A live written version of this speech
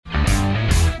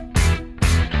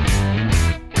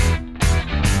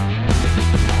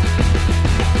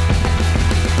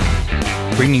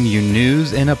bringing you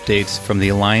news and updates from the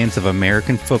Alliance of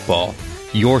American Football,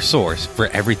 your source for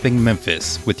everything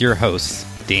Memphis, with your hosts,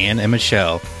 Dan and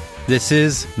Michelle. This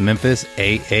is Memphis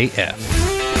AAF.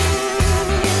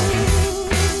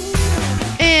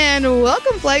 And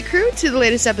welcome, Flight Crew, to the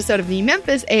latest episode of the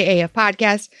Memphis AAF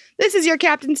podcast. This is your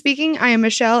captain speaking. I am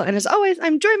Michelle, and as always,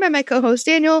 I'm joined by my co-host,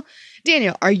 Daniel.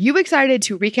 Daniel, are you excited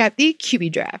to recap the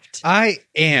QB draft? I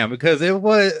am, because it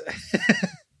was...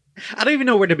 I don't even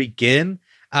know where to begin.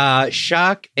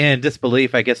 Shock and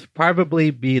disbelief, I guess, would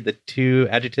probably be the two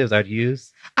adjectives I'd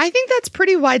use. I think that's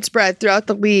pretty widespread throughout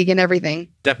the league and everything.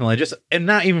 Definitely. And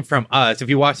not even from us. If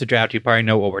you watch the draft, you probably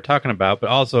know what we're talking about, but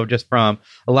also just from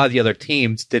a lot of the other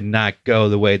teams did not go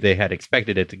the way they had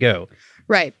expected it to go.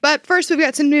 Right. But first, we've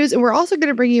got some news, and we're also going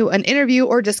to bring you an interview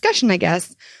or discussion, I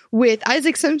guess, with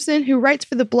Isaac Simpson, who writes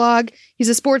for the blog. He's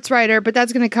a sports writer, but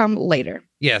that's going to come later.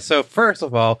 Yeah. So first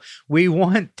of all, we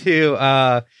want to,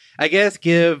 I guess,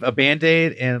 give a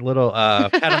Band-Aid and a little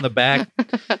pat on the back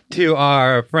to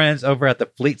our friends over at the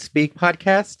Fleet Speak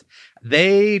podcast.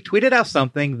 They tweeted out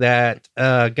something that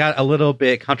got a little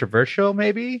bit controversial,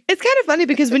 maybe. It's kind of funny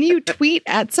because when you tweet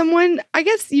at someone, I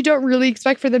guess you don't really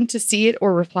expect for them to see it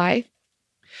or reply.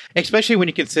 Especially when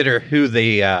you consider who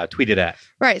they tweeted at.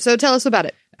 Right. So tell us about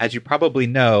it. As you probably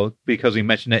know, because we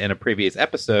mentioned it in a previous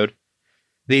episode,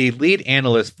 the lead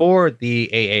analyst for the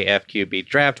AAF QB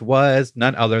draft was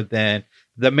none other than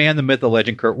the man, the myth, the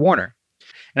legend, Kurt Warner.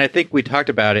 And I think we talked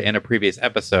about it in a previous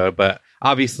episode, but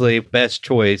obviously best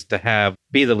choice to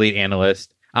be the lead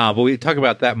analyst. But we talked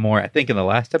about that more, I think, in the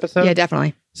last episode. Yeah,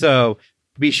 definitely. So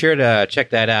be sure to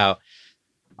check that out.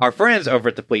 Our friends over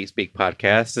at the Fleet Speak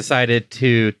podcast decided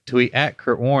to tweet at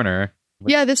Kurt Warner.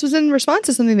 Yeah, this was in response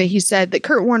to something that he said, that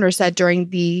Kurt Warner said during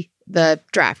the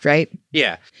draft, right?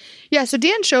 Yeah. Yeah, so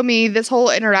Dan showed me this whole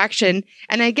interaction,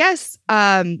 and I guess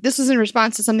this was in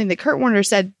response to something that Kurt Warner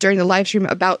said during the live stream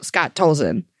about Scott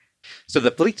Tolzien. So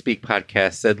the Fleet Speak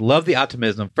podcast said, love the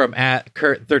optimism from at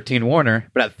Kurt13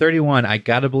 Warner, but at 31, I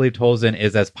gotta believe Tolzien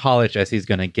is as polished as he's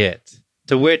gonna get.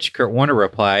 To which Kurt Warner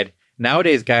replied,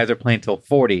 nowadays guys are playing till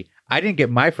 40. I didn't get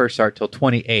my first start till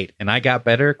 28, and I got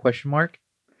better, ?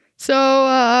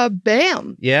 So,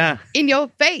 bam. Yeah. In your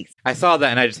face. I saw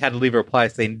that and I just had to leave a reply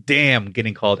saying, damn,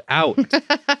 getting called out.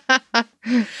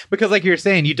 Because like you're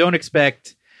saying, you don't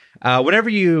expect, whenever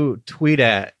you tweet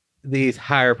at these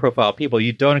higher profile people,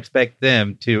 you don't expect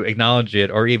them to acknowledge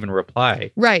it or even reply.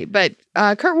 Right. But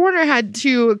Kurt Warner had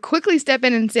to quickly step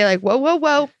in and say like, whoa.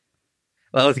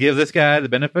 Well, let's give this guy the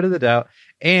benefit of the doubt.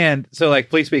 And so, like,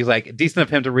 Fleet Speak is like, decent of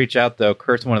him to reach out, though.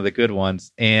 Kurt's one of the good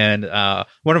ones. And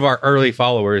one of our early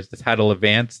followers, the title of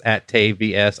Vance at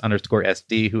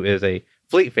TayVS_SD, who is a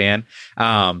Fleet fan,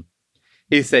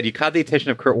 he said, you caught the attention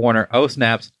of Kurt Warner. Oh,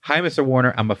 snaps. Hi, Mr.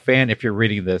 Warner. I'm a fan if you're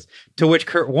reading this. To which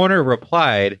Kurt Warner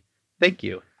replied, thank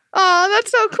you. Oh,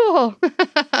 that's so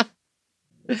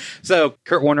cool. So,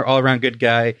 Kurt Warner, all around good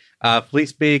guy. Fleet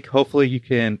Speak, hopefully you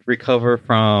can recover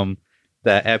from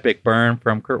the epic burn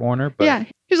from Kurt Warner. But yeah,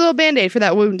 here's a little Band-Aid for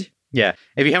that wound. Yeah.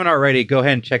 If you haven't already, go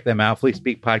ahead and check them out. Fleet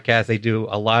Speak podcast. They do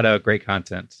a lot of great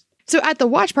content. So at the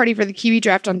watch party for the QB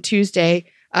draft on Tuesday,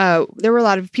 there were a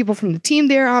lot of people from the team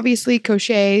there, obviously.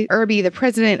 Cochet Irby, the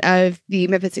president of the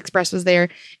Memphis Express, was there.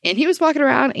 And he was walking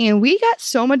around, and we got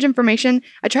so much information.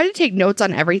 I tried to take notes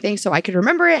on everything so I could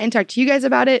remember it and talk to you guys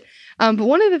about it. But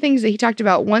one of the things that he talked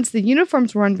about once the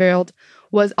uniforms were unveiled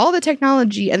was all the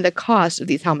technology and the cost of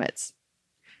these helmets.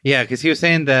 Yeah, because he was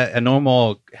saying that a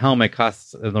normal helmet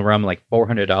costs around like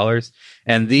 $400,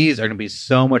 and these are going to be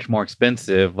so much more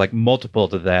expensive, like multiple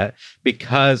to that,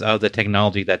 because of the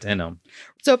technology that's in them.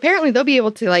 So apparently they'll be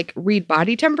able to like read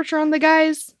body temperature on the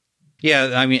guys.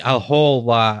 Yeah, I mean, a whole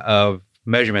lot of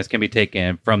measurements can be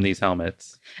taken from these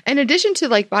helmets. In addition to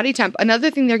like body temp,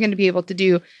 another thing they're going to be able to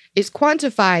do is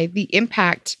quantify the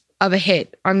impact of a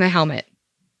hit on the helmet.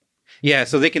 Yeah,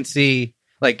 so they can see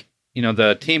like, you know,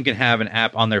 the team can have an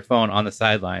app on their phone on the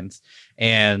sidelines,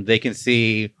 and they can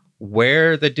see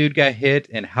where the dude got hit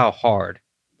and how hard.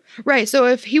 Right. So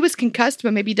if he was concussed,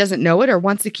 but maybe doesn't know it or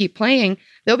wants to keep playing,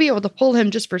 they'll be able to pull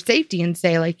him just for safety and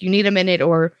say, like, you need a minute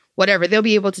or whatever. They'll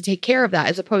be able to take care of that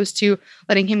as opposed to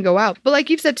letting him go out. But like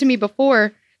you've said to me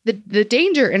before, the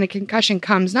danger in a concussion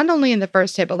comes not only in the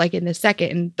first hit, but like in the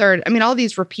second and third. I mean, all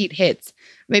these repeat hits,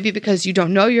 maybe because you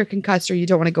don't know you're concussed or you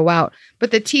don't want to go out.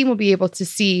 But the team will be able to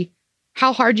see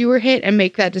how hard you were hit and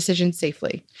make that decision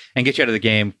safely. And get you out of the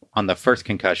game on the first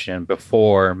concussion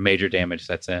before major damage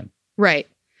sets in. Right.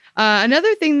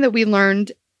 Another thing that we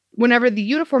learned whenever the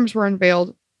uniforms were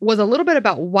unveiled was a little bit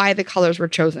about why the colors were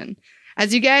chosen.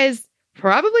 As you guys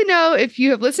probably know, if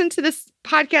you have listened to this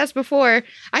podcast before,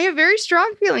 I have very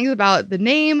strong feelings about the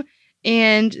name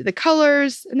and the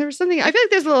colors. And there was something, I feel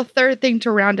like there's a little third thing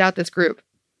to round out this group.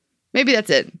 Maybe that's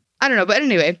it. I don't know. But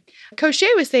anyway,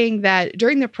 Cochet was saying that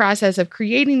during the process of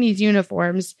creating these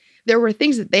uniforms, there were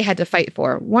things that they had to fight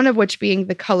for, one of which being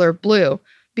the color blue,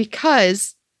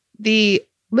 because the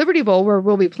Liberty Bowl where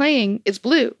we'll be playing is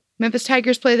blue. Memphis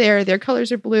Tigers play there. Their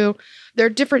colors are blue. They're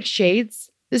different shades.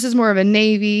 This is more of a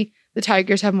navy. The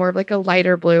Tigers have more of like a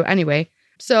lighter blue. Anyway,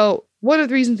 so one of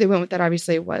the reasons they went with that,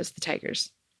 obviously, was the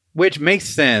Tigers. Which makes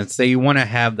sense that you want to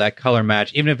have that color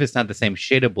match, even if it's not the same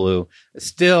shade of blue,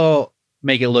 still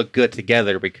make it look good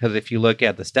together. Because if you look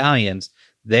at the Stallions,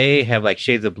 they have like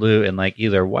shades of blue and like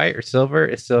either white or silver.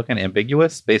 It's still kind of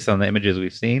ambiguous based on the images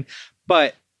we've seen.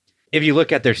 But if you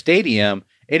look at their stadium,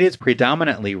 it is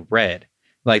predominantly red.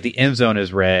 Like the end zone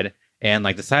is red and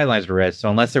like the sidelines are red. So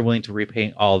unless they're willing to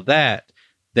repaint all that,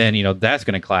 then, you know, that's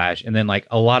going to clash. And then like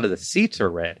a lot of the seats are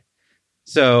red.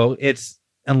 So it's,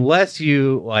 unless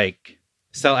you like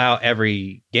sell out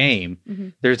every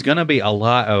game, there's going to be a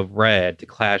lot of red to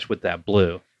clash with that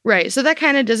blue. Right. So that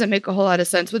kind of doesn't make a whole lot of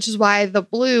sense, which is why the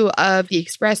blue of the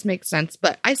Express makes sense.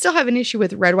 But I still have an issue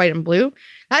with red, white, and blue.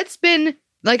 That's been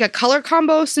like a color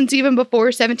combo since even before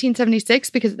 1776,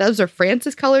 because those are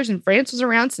France's colors, and France was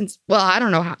around since, well, I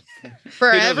don't know how,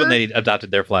 forever. Who knows when they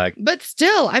adopted their flag. But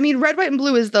still, I mean, red, white, and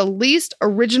blue is the least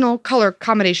original color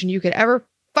combination you could ever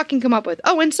fucking come up with.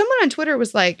 Oh, and someone on Twitter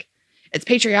was like, it's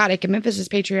patriotic and Memphis is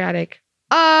patriotic.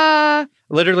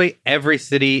 Literally every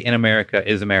city in America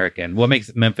is American. What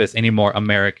makes Memphis any more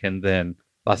American than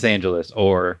Los Angeles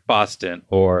or Boston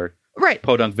or right,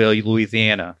 Podunkville,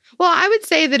 Louisiana? Well, I would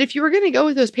say that if you were going to go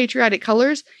with those patriotic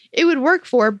colors, it would work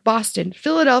for Boston,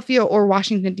 Philadelphia, or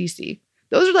Washington, D.C.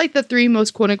 Those are like the three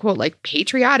most quote unquote like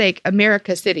patriotic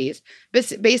America cities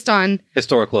based on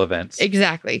historical events.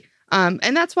 Exactly.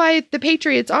 And that's why the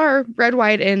Patriots are red,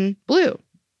 white, and blue.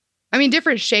 I mean,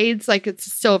 different shades, like it's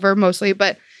silver mostly,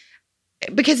 but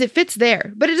because it fits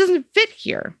there, but it doesn't fit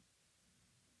here.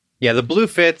 Yeah, the blue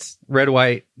fits, red,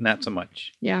 white, not so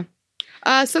much. Yeah.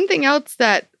 Something else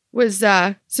that was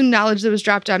some knowledge that was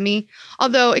dropped on me,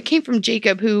 although it came from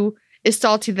Jacob, who is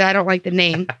salty that I don't like the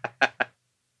name.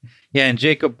 Yeah, and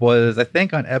Jacob was, I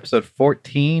think, on episode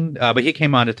 14, but he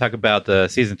came on to talk about the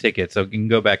season ticket, so you can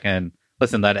go back and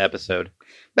listen to that episode.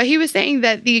 But he was saying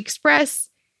that the Express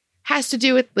has to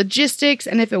do with logistics,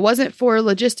 and if it wasn't for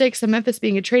logistics and Memphis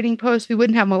being a trading post, we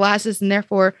wouldn't have molasses, and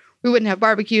therefore we wouldn't have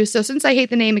barbecue. So since I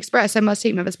hate the name Express, I must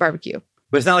hate Memphis barbecue.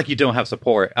 But it's not like you don't have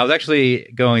support. I was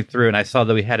actually going through and I saw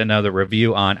that we had another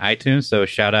review on iTunes, so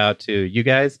shout out to you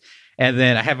guys. And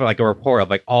then I have like a report of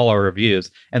like all our reviews.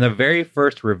 And the very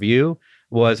first review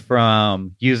was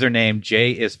from username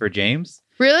J is for James.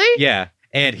 Really? Yeah.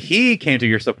 And he came to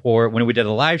your support when we did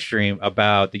a live stream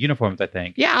about the uniforms, I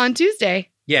think. Yeah, on Tuesday.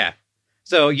 Yeah.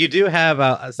 So you do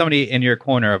have somebody in your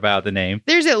corner about the name.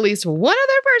 There's at least one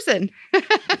other person.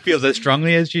 Feels as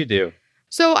strongly as you do.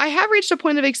 So I have reached a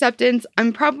point of acceptance.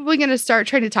 I'm probably going to start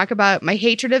trying to talk about my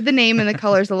hatred of the name and the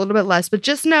colors a little bit less, but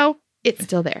just know it's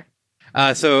still there.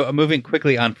 So moving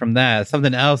quickly on from that,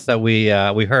 something else that we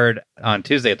heard on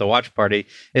Tuesday at the watch party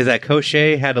is that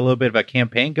Cochet had a little bit of a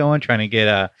campaign going, trying to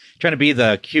be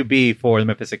the QB for the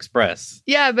Memphis Express.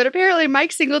 Yeah, but apparently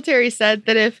Mike Singletary said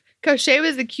that if Cochet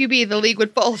was the QB, the league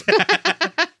would fold.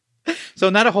 So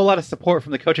not a whole lot of support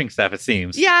from the coaching staff, it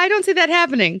seems. Yeah, I don't see that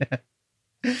happening.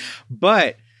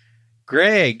 But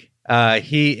Greg,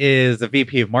 he is the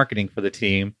VP of marketing for the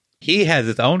team. He has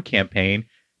his own campaign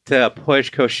to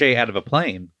push Cochet out of a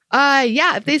plane.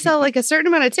 Yeah, if they sell like a certain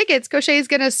amount of tickets, Cochet is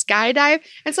going to skydive.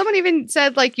 And someone even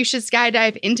said like you should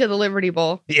skydive into the Liberty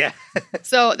Bowl. Yeah.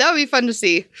 So that would be fun to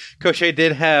see. Cochet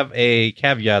did have a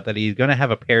caveat that he's going to have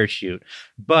a parachute.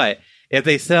 But if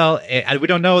they sell, we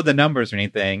don't know the numbers or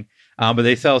anything, but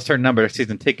they sell a certain number of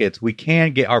season tickets, we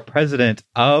can get our president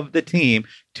of the team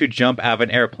to jump out of an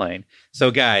airplane.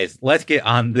 So guys, let's get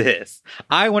on this.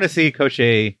 I want to see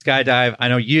Cochet skydive. I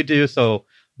know you do, so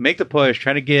make the push.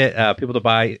 Try to get people to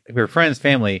buy, your friends,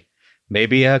 family,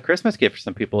 maybe a Christmas gift for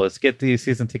some people. Let's get these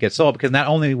season tickets sold, because not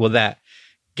only will that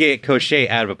get Cochet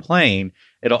out of a plane,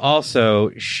 it'll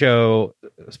also show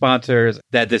sponsors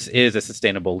that this is a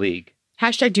sustainable league.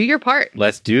 Hashtag do your part.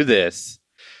 Let's do this.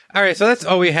 All right, so that's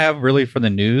all we have really for the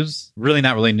news. Really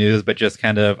not really news, but just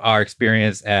kind of our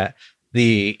experience at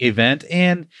the event.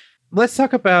 And let's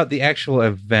talk about the actual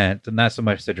event and not so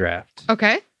much the draft.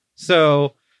 Okay.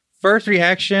 So first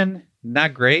reaction,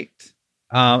 not great.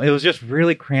 It was just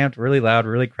really cramped, really loud,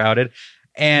 really crowded.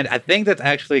 And I think that's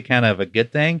actually kind of a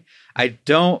good thing. I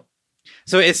don't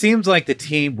So it seems like the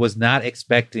team was not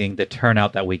expecting the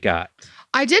turnout that we got.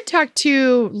 I did talk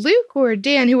to Luke or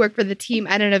Dan, who worked for the team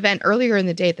at an event earlier in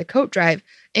the day at the coat drive,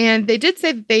 and they did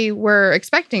say that they were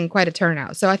expecting quite a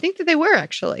turnout. So I think that they were,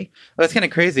 actually. Well, that's kind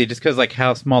of crazy, just because like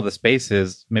how small the space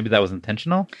is. Maybe that was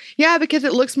intentional. Yeah, because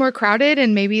it looks more crowded,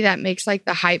 and maybe that makes like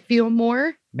the hype feel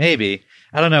more. Maybe.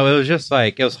 I don't know. It was just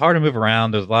like, it was hard to move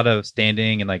around. There was a lot of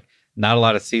standing and like not a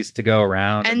lot of seats to go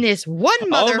around. And this one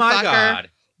motherfucker, oh my God.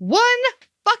 one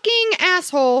fucking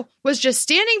asshole was just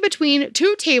standing between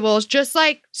two tables, just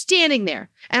like standing there.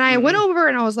 And I went over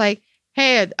and I was like,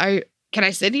 hey, can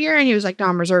I sit here? And he was like, no,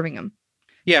 I'm reserving them.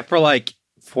 Yeah, for like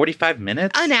 45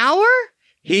 minutes. An hour?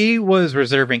 He was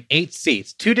reserving 8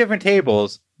 seats, 2 different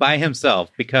tables by himself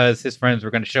because his friends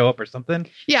were going to show up or something.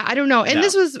 Yeah, I don't know. And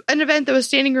this was an event that was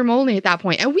standing room only at that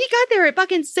point. And we got there at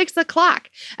fucking 6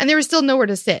 o'clock and there was still nowhere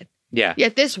to sit. Yeah.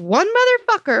 Yet this one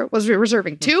motherfucker was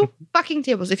reserving 2 fucking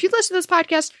tables. If you listen to this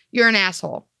podcast, you're an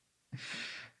asshole.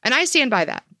 And I stand by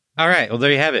that. All right. Well,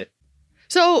 there you have it.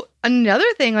 So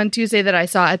another thing on Tuesday that I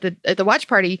saw at the watch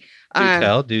party.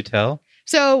 Do tell.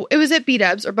 So it was at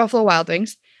B-Dubs or Buffalo Wild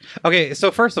Wings. Okay.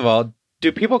 So first of all,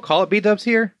 do people call it B-Dubs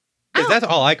here? Because that's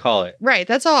all I call it. Right.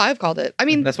 That's all I've called it. I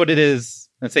mean, that's what it is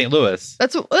in St. Louis.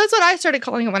 That's what I started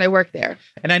calling it when I worked there.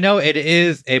 And I know it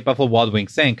is a Buffalo Wild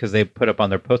Wings thing because they put up on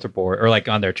their poster board or like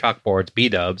on their chalkboards,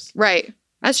 B-Dubs. Right.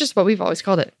 That's just what we've always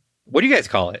called it. What do you guys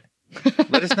call it?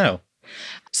 Let us know.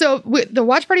 So the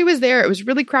watch party was there. It was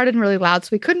really crowded and really loud, so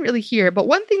we couldn't really hear. But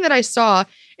one thing that I saw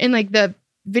in like the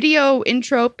video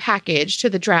intro package to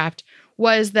the draft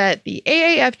was that the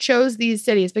AAF chose these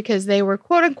cities because they were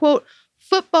quote unquote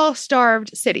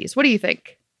football-starved cities. What do you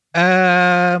think?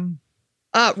 Wrong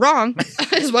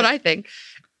is what I think.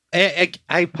 I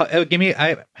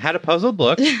had a puzzled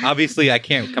look. Obviously, I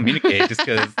can't communicate just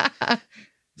because.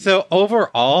 So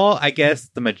overall, I guess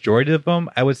the majority of them,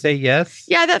 I would say yes.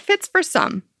 Yeah, that fits for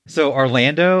some. So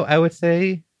Orlando, I would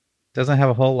say, doesn't have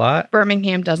a whole lot.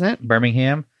 Birmingham doesn't.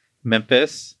 Birmingham,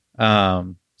 Memphis,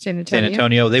 San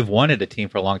Antonio. They've wanted a team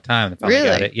for a long time. They finally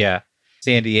got it. Yeah.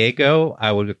 San Diego,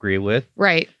 I would agree with.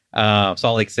 Right.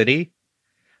 Salt Lake City.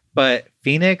 But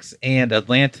Phoenix and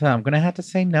Atlanta, I'm going to have to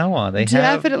say no on. They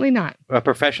definitely not a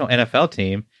professional NFL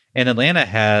team. And Atlanta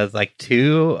has like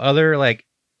 2 other like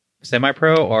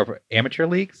semi-pro or amateur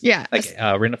leagues. Yeah. Like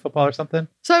arena football or something.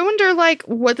 So I wonder like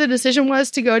what the decision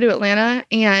was to go to Atlanta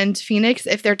and Phoenix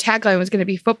if their tagline was going to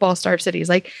be football starved cities.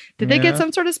 Like, did they get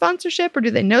some sort of sponsorship or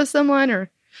do they know someone or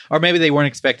maybe they weren't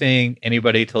expecting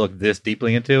anybody to look this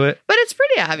deeply into it. But it's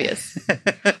pretty obvious.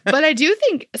 But I do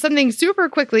think something super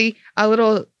quickly, a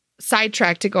little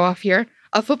sidetrack to go off here.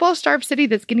 A football-starved city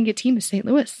that's getting a team is St.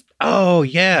 Louis. Oh,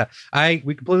 yeah.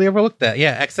 We completely overlooked that.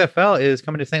 Yeah, XFL is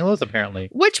coming to St. Louis, apparently.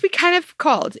 Which we kind of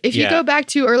called. If you go back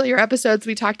to earlier episodes,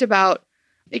 we talked about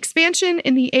expansion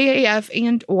in the AAF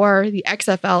and or the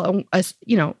XFL.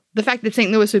 The fact that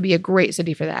St. Louis would be a great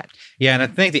city for that. Yeah, and I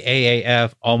think the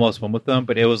AAF almost went with them,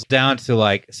 but it was down to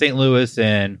like St. Louis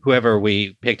and whoever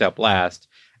we picked up last.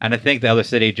 And I think the other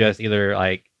city just either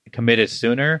like committed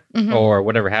sooner or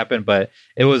whatever happened, but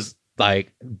it was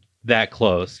like that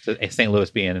close to St.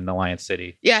 Louis being an Alliance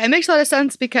city. Yeah, it makes a lot of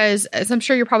sense because, as I'm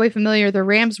sure you're probably familiar, the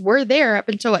Rams were there up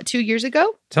until, 2 years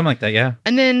ago? Something like that, yeah.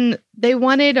 And then they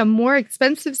wanted a more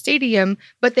expensive stadium,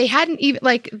 but they hadn't even,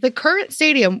 like, the current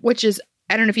stadium, which is,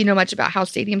 I don't know if you know much about how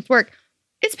stadiums work,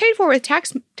 it's paid for with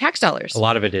tax dollars. A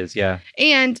lot of it is, yeah.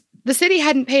 And the city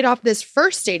hadn't paid off this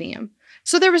first stadium.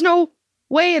 So there was no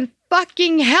way in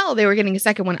fucking hell they were getting a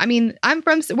second one. I mean,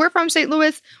 we're from St.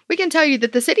 Louis. We can tell you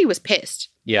that the city was pissed.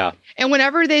 Yeah. And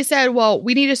whenever they said, well,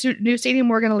 we need a new stadium,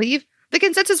 we're going to leave, the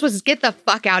consensus was get the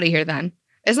fuck out of here then.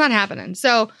 It's not happening.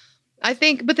 So I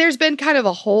think, but there's been kind of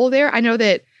a hole there. I know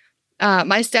that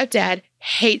my stepdad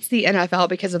hates the NFL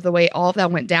because of the way all of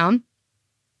that went down.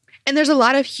 And there's a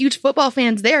lot of huge football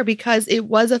fans there because it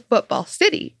was a football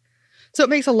city. So it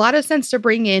makes a lot of sense to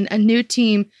bring in a new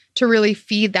team to really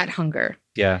feed that hunger.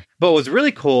 Yeah. But what was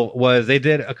really cool was they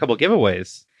did a couple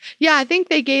giveaways. Yeah, I think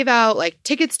they gave out like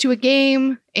tickets to a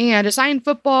game and a signed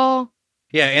football.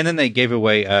 Yeah, and then they gave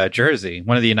away a jersey,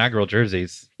 one of the inaugural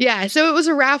jerseys. Yeah, so it was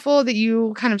a raffle that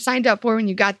you kind of signed up for when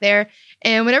you got there.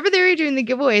 And whenever they were doing the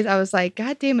giveaways, I was like,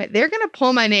 God damn it, they're going to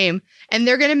pull my name and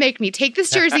they're going to make me take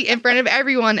this jersey in front of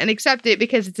everyone and accept it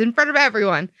because it's in front of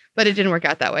everyone. But it didn't work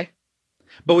out that way.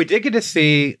 But we did get to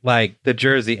see like the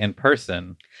jersey in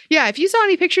person. Yeah, if you saw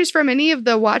any pictures from any of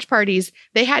the watch parties,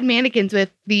 they had mannequins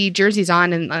with the jerseys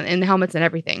on and the helmets and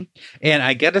everything. And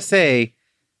I got to say,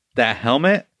 that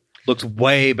helmet looks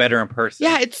way better in person.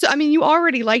 Yeah, you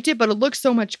already liked it, but it looks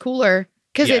so much cooler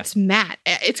because it's matte.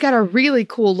 It's got a really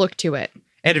cool look to it.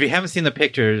 And if you haven't seen the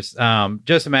pictures,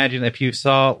 just imagine if you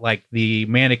saw like the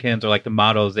mannequins or like the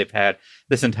models they've had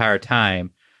this entire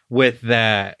time with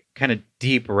that kind of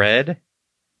deep red.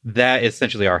 That is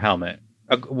essentially our helmet,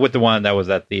 with the one that was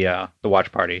at the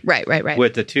watch party. Right.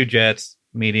 With the two jets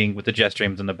meeting with the jet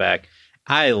streams in the back.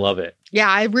 I love it. Yeah,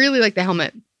 I really like the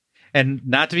helmet. And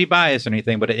not to be biased or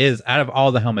anything, but it is, out of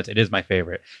all the helmets, it is my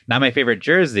favorite. Not my favorite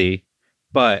jersey,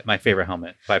 but my favorite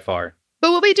helmet by far. But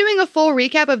we'll be doing a full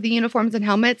recap of the uniforms and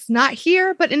helmets, not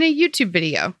here, but in a YouTube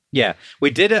video. Yeah,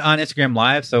 we did it on Instagram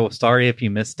Live, so sorry if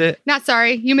you missed it. Not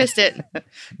sorry, you missed it.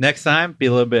 Next time, be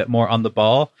a little bit more on the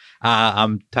ball.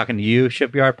 I'm talking to you,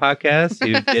 Shipyard Podcast,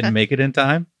 who didn't make it in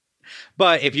time.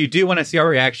 But if you do want to see our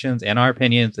reactions and our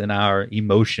opinions and our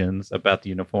emotions about the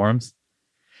uniforms,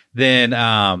 then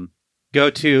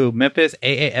go to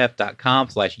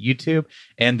memphisaaf.com/YouTube,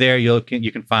 and there you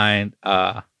can find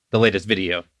the latest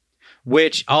video.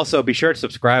 Which also be sure to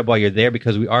subscribe while you're there,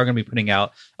 because we are going to be putting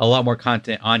out a lot more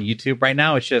content on YouTube. Right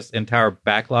now, it's just entire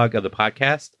backlog of the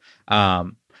podcast.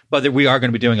 But we are going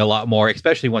to be doing a lot more,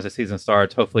 especially once the season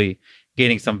starts, hopefully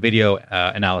getting some video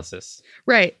analysis.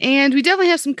 Right. And we definitely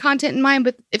have some content in mind.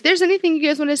 But if there's anything you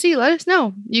guys want to see, let us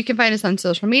know. You can find us on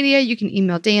social media. You can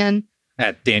email Dan.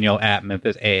 At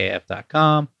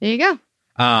Daniel@memphisaaf.com. There you go.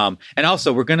 And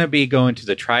also, we're going to be going to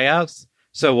the tryouts.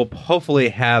 So we'll hopefully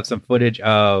have some footage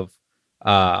of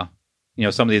some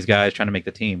of these guys trying to make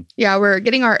the team. Yeah, we're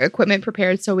getting our equipment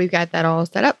prepared, so we've got that all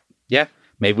set up. Yeah,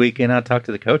 maybe we can talk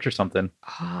to the coach or something.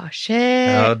 Oh, shit.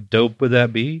 How dope would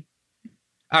that be?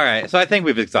 All right, so I think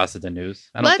we've exhausted the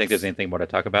news. I don't think there's anything more to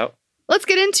talk about. Let's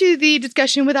get into the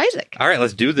discussion with Isaac. All right,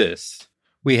 let's do this.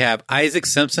 We have Isaac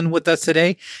Simpson with us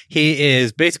today. He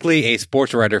is basically a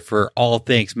sports writer for all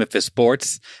things Memphis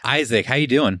sports. Isaac, how you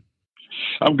doing?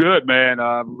 I'm good, man.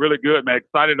 Really good, man.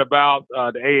 Excited about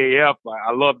the AAF.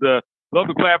 I love the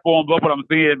platform. Love what I'm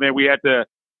seeing, man. We had the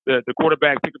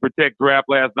quarterback pick and protect draft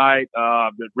last night.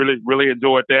 Really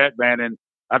enjoyed that, man. And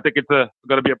I think it's going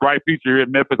to be a bright future here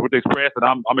in Memphis with the Express, and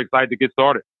I'm excited to get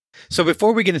started. So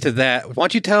before we get into that, why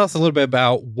don't you tell us a little bit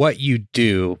about what you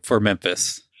do for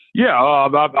Memphis? Yeah,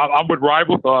 I'm with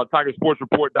Rivals,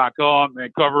 TigerSportsReport.com,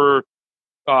 and cover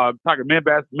Tiger men's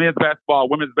basketball,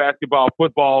 women's basketball,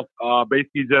 football.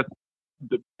 Basically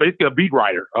a beat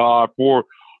writer for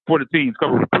the teams.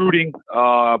 Cover recruiting,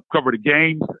 cover the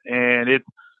games, and it's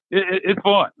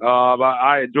fun.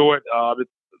 I enjoy it. It's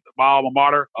my alma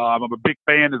mater. I'm a big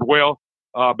fan as well.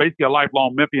 Basically a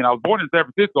lifelong Memphian. I was born in San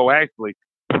Francisco actually,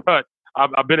 but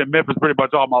I've been in Memphis pretty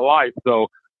much all my life. So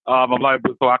I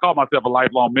call myself a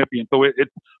lifelong Memphian. So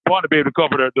it's fun to be able to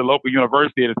cover the local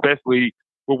university, and especially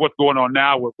with what's going on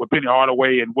now with Penny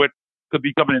Hardaway and what could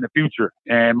be coming in the future.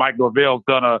 And Mike Norvell's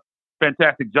done a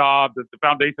fantastic job. The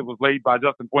foundation was laid by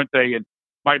Justin Fuente, and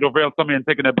Mike Norvell's come in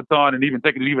taking that baton and even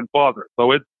taking it even further.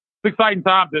 So it's exciting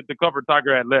time to cover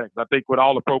Tiger Athletics. I think with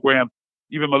all the programs,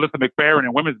 even Melissa McFerrin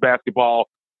in women's basketball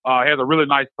has a really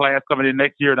nice class coming in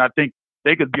next year, and I think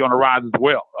they could be on the rise as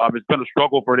well. It's been a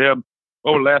struggle for them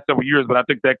over the last several years, but I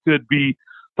think that could be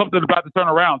something about to turn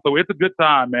around. So it's a good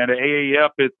time, man. The AAF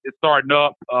is starting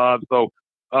up. So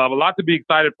a lot to be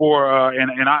excited for.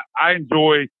 And I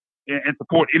enjoy and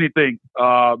support anything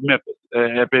Memphis.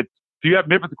 If you have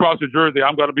Memphis across your jersey,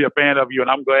 I'm going to be a fan of you. And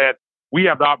I'm glad we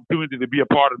have the opportunity to be a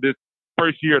part of this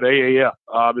first year of the AAF.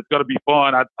 It's going to be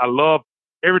fun. I love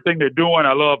everything they're doing.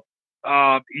 I love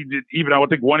even I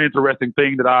think one interesting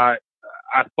thing that I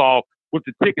saw with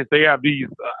the tickets, they have these,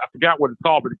 I forgot what it's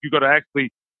called, but if you're going to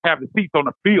actually have the seats on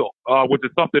the field, which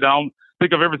is something I don't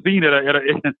think I've ever seen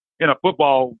in a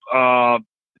football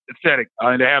setting.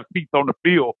 And they have seats on the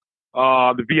field,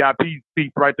 the VIP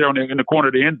seats right there in the corner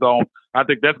of the end zone. I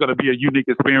think that's going to be a unique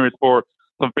experience for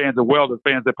some fans as well, the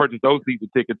fans that purchase those season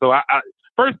tickets. So I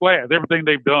first class, everything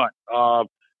they've done.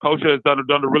 Coach has done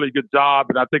a really good job,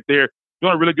 and I think they're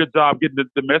doing a really good job getting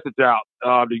the message out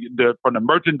from the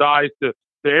merchandise to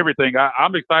everything.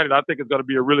 I'm excited. I think it's going to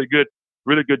be a really good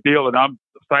deal, and I'm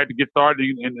excited to get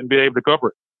started and be able to cover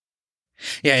it.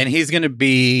 Yeah, and he's going to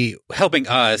be helping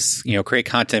us, create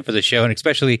content for the show, and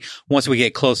especially once we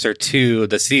get closer to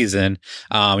the season,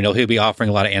 he'll be offering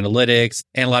a lot of analytics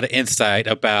and a lot of insight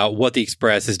about what the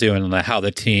Express is doing and how the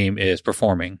team is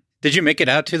performing. Did you make it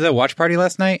out to the watch party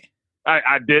last night?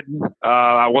 I didn't.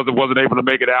 I wasn't able to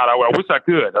make it out. I wish I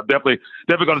could. I'm definitely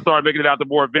going to start making it out to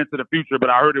more events in the future. But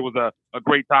I heard it was a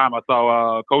great time. I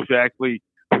saw Coach actually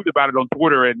tweet about it on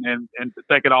Twitter and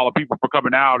thanking all the people for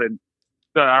coming out. And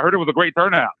I heard it was a great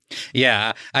turnout.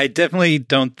 Yeah, I definitely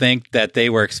don't think that they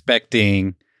were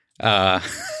expecting the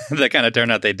kind of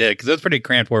turnout they did, because it was pretty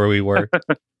cramped where we were.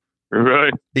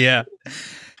 Really? Yeah.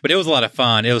 But it was a lot of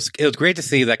fun. It was great to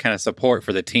see that kind of support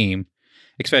for the team,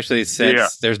 especially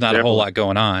since there's not a whole lot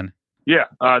going on. Yeah,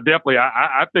 definitely.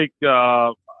 I think,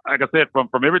 like I said, from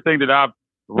everything that I've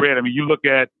read, I mean, you look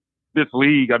at this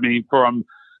league, I mean, from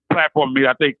platform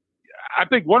media, I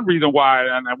think one reason why,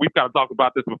 and we've kind of talked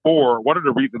about this before, one of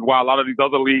the reasons why a lot of these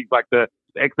other leagues, like the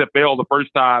XFL, the first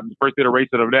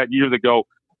iteration of that years ago,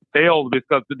 failed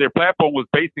because their platform was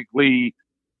basically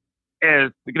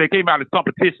as they came out as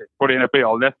competition for the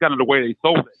NFL. That's kind of the way they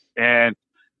sold it. And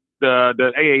the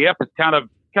AAF is kind of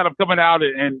coming out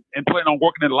and planning on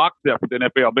working in lockstep with the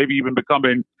NFL, maybe even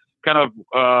becoming kind of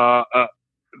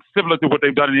similar to what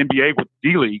they've done in NBA with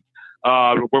D League.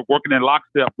 We're working in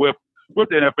lockstep with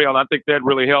the NFL. I think that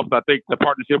really helps. I think the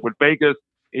partnership with Vegas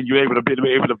and you're able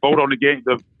to vote on the game,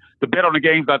 to bet on the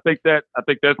games. I think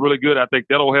that's really good. I think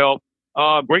that'll help.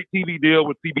 Great TV deal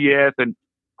with CBS and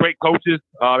great coaches.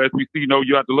 As we see,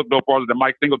 you have to look no farther than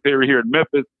Mike Singletary here in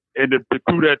Memphis and the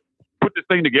crew that put this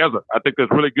thing together. I think there's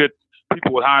really good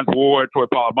people with Hines Ward, Troy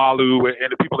Polamalu,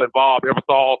 and the people involved,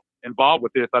 Eversol involved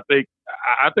with this. I think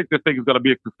this thing is going to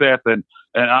be a success, and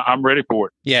I'm ready for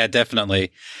it. Yeah,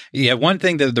 definitely. Yeah, one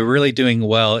thing that they're really doing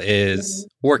well is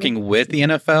working with the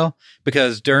NFL,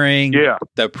 because during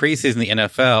the preseason, the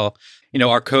NFL,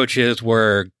 our coaches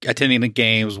were attending the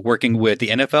games, working with the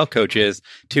NFL coaches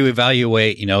to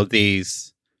evaluate, these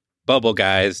bubble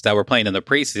guys that were playing in the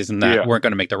preseason that weren't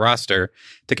going to make the roster,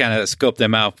 to kind of scope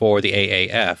them out for the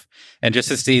AAF. And just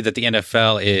to see that the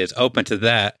NFL is open to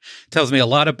that tells me a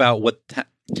lot about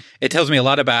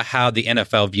how the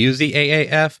NFL views the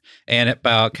AAF and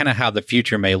about kind of how the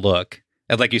future may look.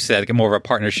 And like you said, more of a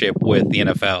partnership with the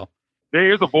NFL.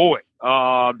 There is a void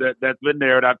that's been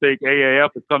there, and I think AAF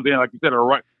comes in, like you said,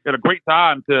 at a great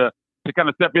time to kind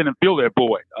of step in and fill that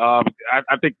void. I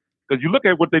think, because you look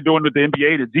at what they're doing with the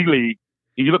NBA, the G League,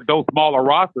 and you look at those smaller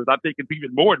rosters, I think it's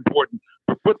even more important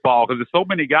for football, because there's so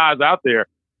many guys out there,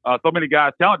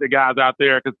 talented guys out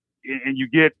there, and you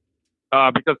get,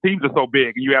 because teams are so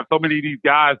big, and you have so many of these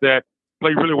guys that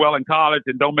play really well in college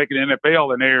and don't make it in the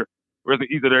NFL, and they're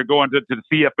going to the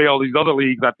CFL, these other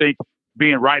leagues. I think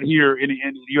being right here in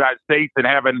the United States and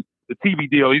having the TV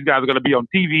deal, these guys are going to be on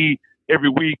TV every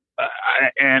week,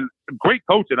 and great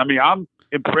coaching. I mean, I'm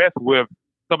impressed with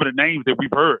some of the names that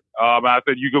we've heard. I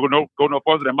said you go no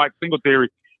further than Mike Singletary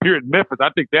here in Memphis. I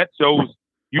think that shows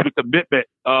you the commitment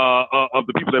of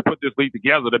the people that put this league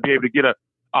together, to be able to get a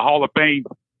Hall of Fame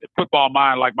football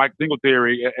mind like Mike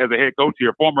Singletary as a head coach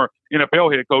here, former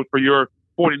NFL head coach for your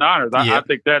 49ers. I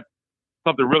think that's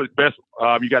something really special.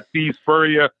 You got Steve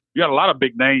Spurrier. You got a lot of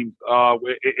big names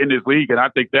in this league, and I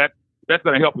think that's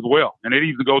going to help as well. And it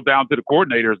even goes down to the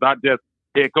coordinators, not just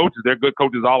head coaches. They're good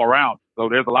coaches all around. So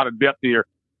there's a lot of depth here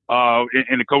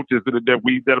in the coaches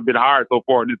that have been hired so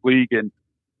far in this league, and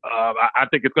I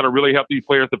think it's going to really help these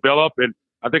players develop. And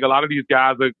I think a lot of these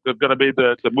guys are going to be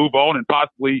able to move on and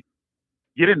possibly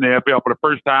get in the NFL for the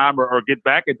first time, or get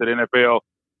back into the NFL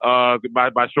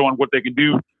by showing what they can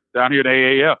do down here in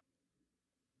the AAF.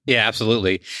 Yeah,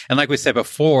 absolutely. And like we said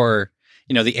before,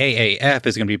 the AAF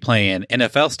is going to be playing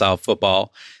NFL style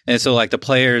football, and so like the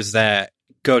players that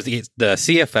go to the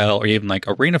CFL or even like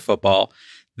arena football,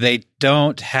 they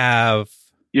don't have,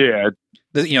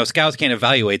 scouts can't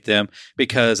evaluate them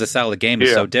because the style of the game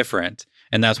is so different.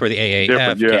 And that's where the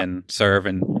AAF can serve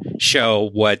and show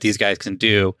what these guys can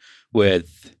do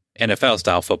with NFL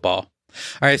style football.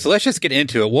 All right, so let's just get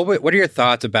into it. What are your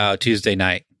thoughts about Tuesday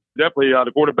night? Definitely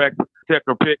the quarterback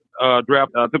protector pick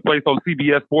draft took place on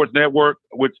CBS Sports Network,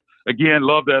 which again,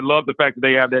 love the fact that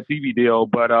they have that TV deal.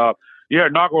 But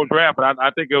inaugural draft, but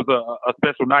I think it was a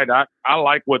special night. I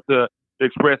like what the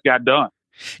Express got done.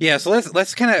 Yeah, so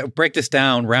let's kind of break this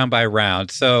down round by round.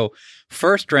 So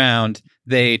first round,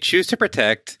 they choose to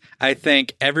protect. I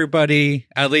think everybody,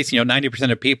 at least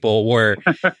 90% of people were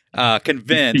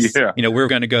convinced. We were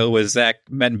going to go with Zach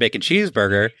Metten Bacon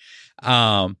Cheeseburger.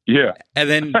 And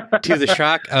then to the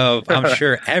shock of, I'm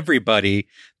sure, everybody,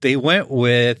 they went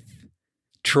with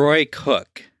Troy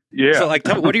Cook. Yeah. So,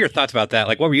 tell me, what are your thoughts about that?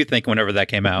 What were you thinking whenever that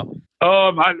came out?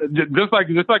 Just like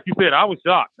you said, I was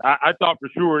shocked. I thought for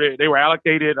sure they were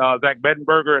allocated Zach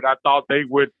Mettenberger, and I thought they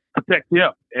would protect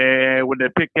him. And when the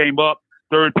pick came up,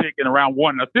 third pick in round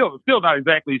one, I'm still not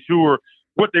exactly sure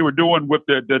what they were doing with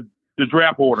the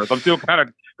draft orders. I'm still kind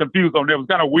of confused on that. It was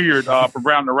kind of weird from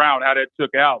round to round how that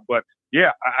took out. But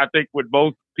yeah, I think with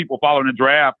most people following the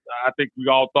draft, I think we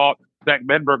all thought Zach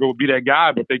Mettenberger would be that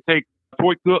guy, but they take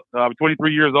Troy Cook,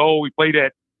 23 years old. He played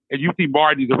at UT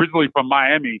Martin. He's originally from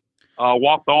Miami.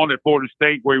 Walked on at Florida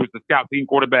State, where he was the scout team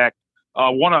quarterback.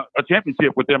 Won a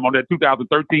championship with them on that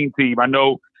 2013 team. I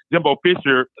know Jimbo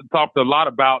Fisher talked a lot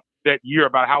about that year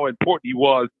about how important he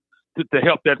was to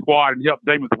help that squad and help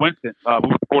Jameis Winston, who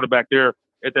was the quarterback there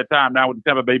at that time, now with the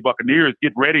Tampa Bay Buccaneers,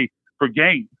 get ready for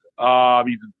games.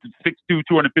 He's 6'2",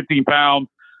 215 pounds.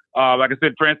 Like I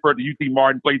said, transferred to UT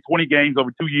Martin, played 20 games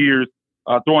over 2 years,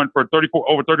 throwing for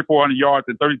over 3,400 yards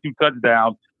and 32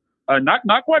 touchdowns.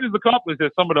 Not quite as accomplished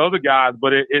as some of the other guys,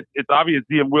 but it's obvious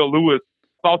GM Will Lewis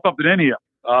saw something in him.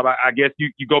 I guess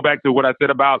you go back to what I said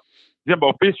about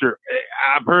Jimbo Fisher.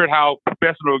 I've heard how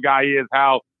professional a guy is,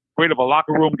 how great of a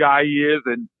locker room guy he is,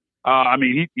 and I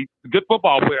mean he's a good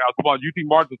football player. I was talking about UT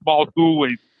Martin's a small school,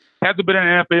 and he hasn't been in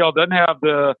the NFL, doesn't have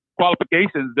the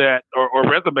qualifications that or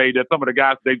resume that some of the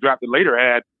guys they drafted later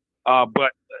had.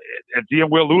 But GM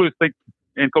Will Lewis thinks,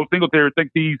 and Coach Singletary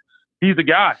thinks he's the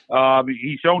guy.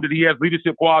 He's shown that he has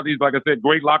leadership qualities. Like I said,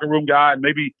 great locker room guy, and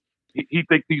maybe he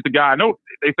thinks he's the guy. I know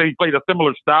they say he played a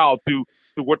similar style to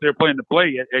what they're planning to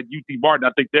play at UT Martin.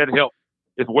 I think that helped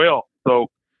as well. So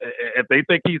if they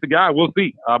think he's the guy, we'll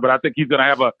see. But I think he's going to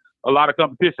have a lot of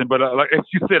competition. But like as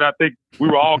you said, I think we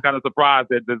were all kind of surprised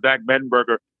that Zach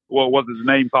Mettenberger was his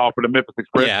name called for the Memphis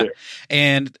Express there.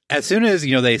 And as soon as,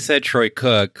 they said Troy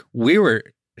Cook, we were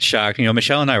shocked.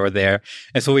 Michelle and I were there.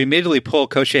 And so we immediately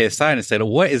pulled Coach A aside and said,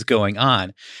 what is going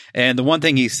on? And the one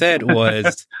thing he said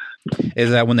was,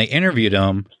 is that when they interviewed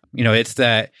him, it's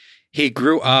that he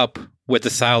grew up with the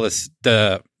Silas,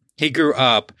 he grew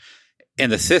up in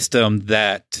the system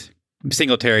that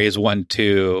Singletary is one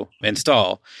to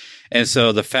install. And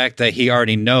so the fact that he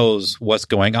already knows what's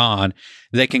going on,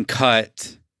 they can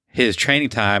cut his training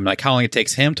time, like how long it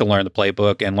takes him to learn the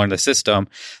playbook and learn the system,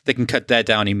 they can cut that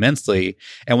down immensely.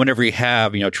 And whenever you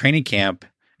have, training camp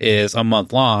is a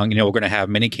month long, we're going to have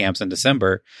mini camps in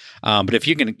December. But if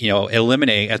you can,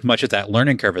 eliminate as much of that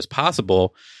learning curve as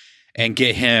possible and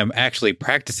get him actually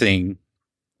practicing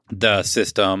the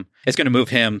system, it's going to move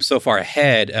him so far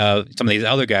ahead of some of these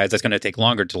other guys that's going to take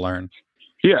longer to learn.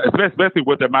 Yeah, especially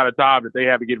with the amount of time that they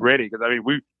have to get ready. Because,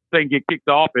 thing get kicked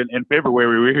off in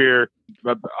February. We're here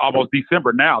almost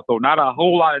December now, so not a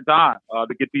whole lot of time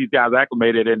to get these guys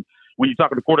acclimated. And when you talk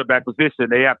to the quarterback position,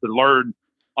 they have to learn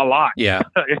a lot in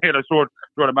a short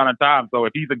amount of time. So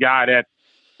if he's a guy that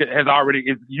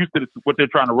is used to what they're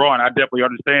trying to run, I definitely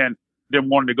understand them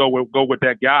wanting to go with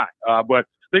that guy. But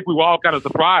I think we were all kind of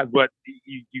surprised. But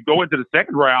you go into the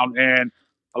second round, and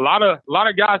a lot of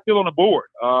guys still on the board.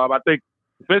 I think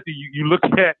especially you look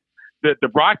at the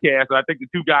broadcast, I think the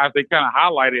two guys they kind of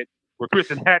highlighted were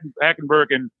Christian Hackenberg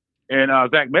and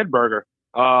Zach Mettenberger,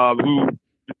 who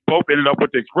both ended up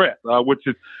with the Express, which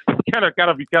is kind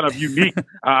of unique.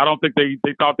 I don't think they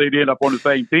thought they'd end up on the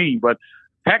same team, but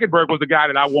Hackenberg was the guy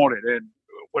that I wanted. And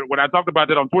when I talked about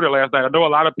that on Twitter last night, I know a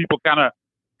lot of people kind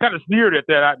of sneered at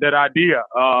that idea.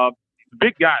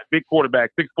 Big guy, big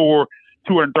quarterback, 6'4",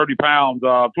 230 pounds,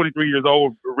 23 years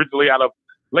old, originally out of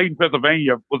Layton,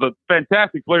 Pennsylvania, was a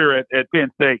fantastic player at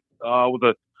Penn State. Was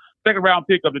a second-round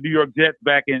pick of the New York Jets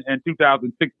back in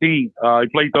 2016. He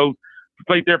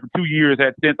played there for 2 years,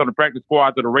 had stints on the practice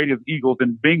squads of the Raiders, Eagles,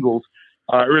 and Bengals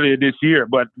earlier this year.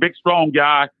 But big, strong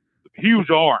guy, huge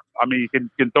arm. He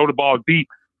can throw the ball deep.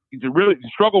 He's really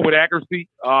struggled with accuracy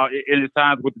in his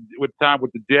times with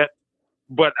the Jets.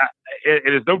 But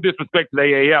it is no disrespect to the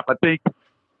AAF. I think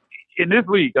in this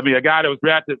league, a guy that was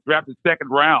drafted second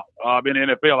round in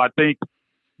the NFL, I think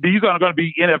these are going to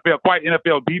be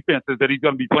NFL defenses that he's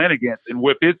going to be playing against. And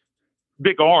with his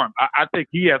big arm, I think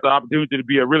he has the opportunity to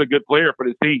be a really good player for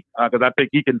this team because I think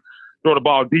he can throw the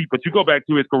ball deep. But you go back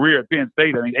to his career at Penn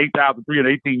State,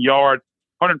 8,318 yards,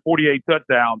 148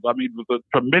 touchdowns. He was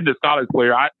a tremendous college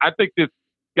player. I think this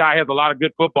guy has a lot of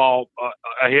good football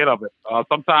ahead of it.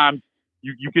 Sometimes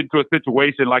you get into a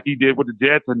situation like he did with the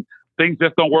Jets and things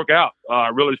just don't work out,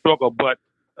 really struggle. But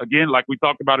again, like we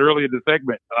talked about earlier in the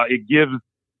segment, it gives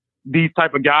these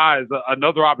type of guys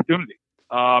another opportunity.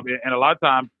 And a lot of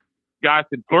times guys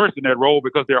can flourish in that role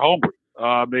because they're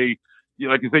hungry.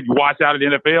 Like you said, you watch out at the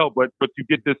NFL, but you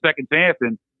get this second chance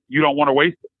and you don't want to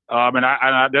waste it. And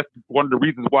that's one of the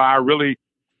reasons why I really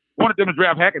wanted them to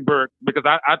draft Hackenberg, because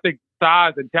I think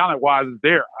size and talent wise is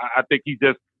there. I think he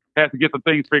just has to get some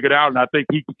things figured out, and I think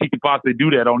he can possibly do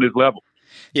that on this level.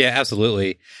 Yeah,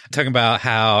 absolutely. Talking about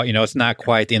how, it's not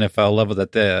quite the NFL level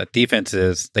that the defense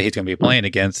is that he's going to be playing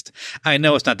against. I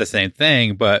know it's not the same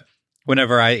thing, but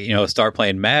whenever I, start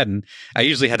playing Madden, I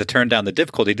usually had to turn down the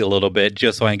difficulty a little bit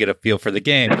just so I can get a feel for the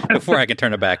game before I can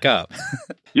turn it back up.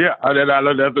 Yeah,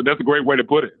 that's a great way to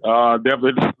put it.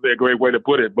 Definitely a great way to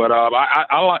put it. But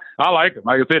I like him.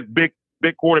 Like I said, big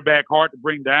quarterback, hard to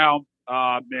bring down.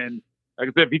 And like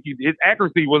I said, his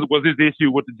accuracy was his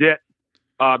issue with the Jets.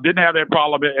 Didn't have that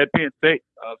problem at Penn State.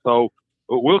 So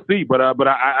we'll see. But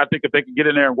I think if they can get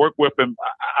in there and work with him,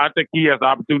 I think he has the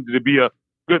opportunity to be a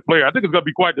good player. I think it's going to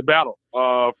be quite the battle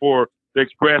for the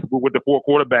Express with the 4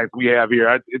 quarterbacks we have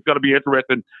here. It's going to be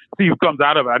interesting to see who comes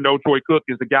out of it. I know Troy Cook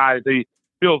is the guy that they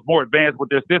feels more advanced with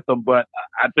their system, but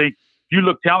I think if you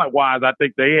look talent-wise, I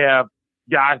think they have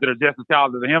guys that are just as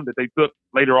talented as him that they took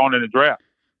later on in the draft.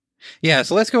 Yeah,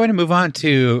 so let's go ahead and move on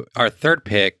to our third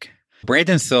pick,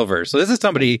 Brandon Silver. So this is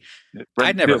somebody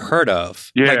I'd never heard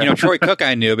of. Yeah. Like, Troy Cook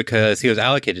I knew because he was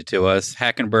allocated to us.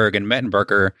 Hackenberg and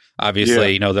Mettenberger,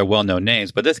 obviously, they're well-known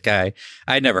names. But this guy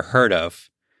I'd never heard of.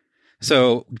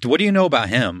 So what do you know about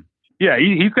him? Yeah,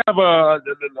 he's kind of a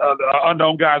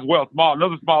unknown guy as well.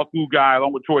 Another small school guy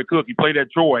along with Troy Cook. He played at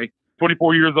Troy,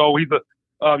 24 years old. He's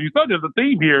you saw there's a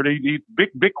theme here. He's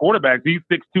big quarterbacks. He's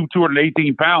 6'2",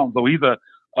 218 pounds. So he's a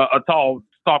tall,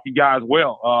 stocky guy as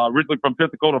well. Originally from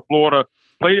Pensacola, Florida.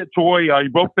 Played at Troy. He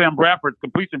broke Sam Bradford's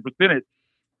completion percentage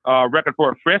record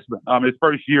for a freshman. His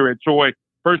first year at Troy.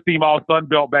 First team All Sun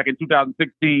Belt back in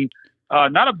 2016.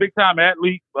 Not a big time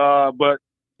athlete, but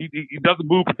he doesn't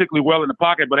move particularly well in the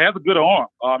pocket, but has a good arm.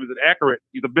 He's accurate.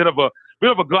 He's a bit of a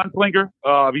gunslinger.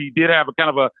 He did have a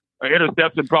kind of an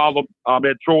interception problem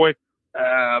at Troy,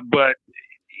 but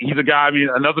he's a guy.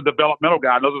 Another developmental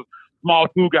guy, another small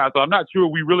school guy. So I'm not sure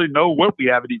we really know what we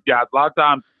have in these guys. A lot of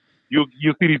times you'll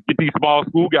see these small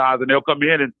school guys, and they'll come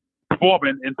in and perform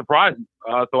and surprise you.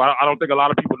 So I don't think a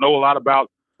lot of people know a lot about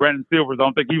Brandon Silver. I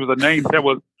don't think he was a name that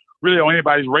was really on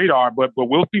anybody's radar, but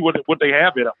we'll see what they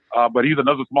have in him. But he's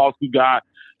another small school guy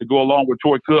to go along with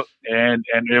Troy Cook, and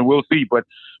we'll see. But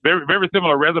very, very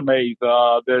similar resumes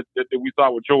that we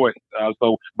saw with Troy.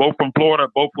 So both from Florida,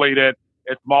 both played at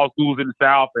small schools in the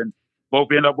South, and both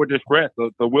end up with the Express.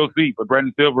 So we'll see. But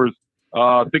Brandon Silver's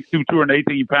 6'2",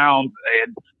 218 pounds,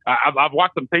 and I've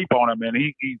watched some tape on him, and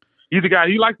he's a guy,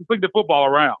 he likes to fling the football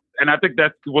around. And I think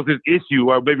that was his issue,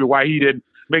 or maybe why he didn't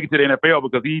make it to the NFL,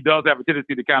 because he does have a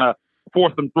tendency to kind of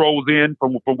force some throws in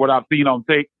from what I've seen on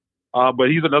tape. But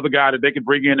he's another guy that they can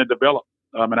bring in and develop.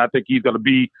 And I think he's going to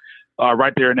be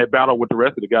right there in that battle with the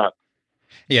rest of the guys.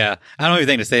 Yeah, I don't have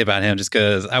anything to say about him just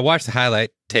because I watched the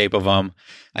highlight tape of him,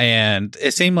 and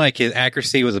it seemed like his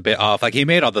accuracy was a bit off. Like, he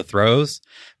made all the throws,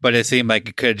 but it seemed like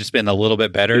it could have just been a little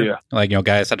bit better. Yeah. Like,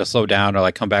 guys had to slow down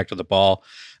or come back to the ball.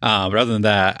 But other than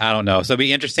that, I don't know. So it'd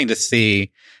be interesting to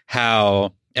see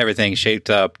how everything shaped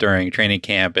up during training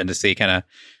camp and to see kind of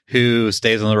who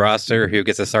stays on the roster, who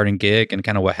gets a starting gig, and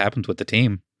kind of what happens with the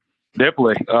team.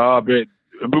 Definitely.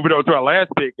 But moving on to our last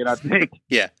pick, and I think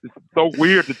it's so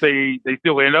weird that they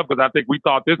still end up, because I think we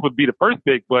thought this would be the first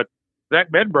pick, but Zach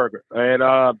Mettenberger,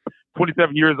 at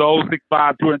 27 years old, 6'5",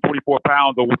 224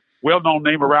 pounds, a well-known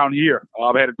name around here.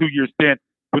 Had a 2-year stint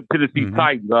with Tennessee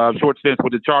Titans, short stints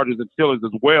with the Chargers and Steelers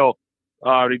as well.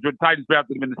 The Titans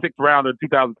drafted him in the 6th round of the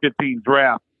 2015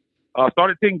 draft.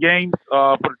 Started 10 games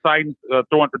for the Titans,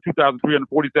 throwing for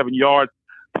 2,347 yards,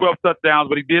 12 touchdowns,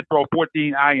 but he did throw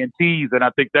 14 INTs, and I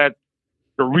think that's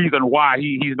the reason why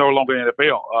he's no longer in the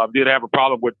NFL. Did have a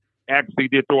problem with accuracy,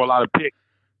 did throw a lot of picks.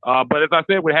 But as I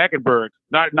said with Hackenberg,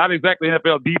 not exactly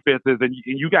NFL defenses, and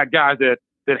you got guys that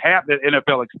have that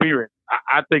NFL experience.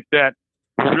 I think that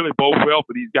will really bode well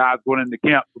for these guys going into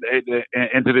camp,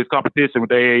 into this competition with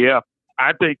the AAF.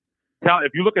 I think talent,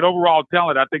 if you look at overall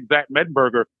talent, I think Zach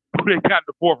Mettenberger, who they got in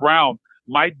the 4th round,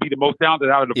 might be the most talented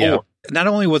out of the 4. Not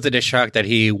only was it a shock that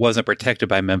he wasn't protected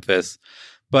by Memphis,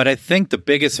 but I think the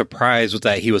biggest surprise was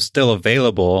that he was still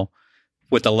available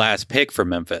with the last pick for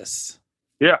Memphis.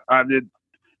 Yeah, it's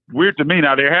weird to me.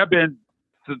 Now, there have been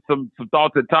some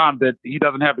thoughts at times that he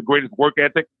doesn't have the greatest work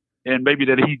ethic, and maybe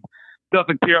that he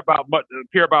doesn't care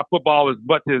about football as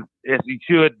much as he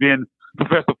should, being a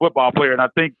professional football player. And I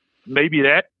think maybe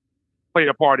that played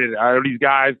a part in it. These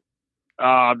guys,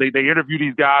 they interview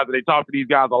these guys and they talk to these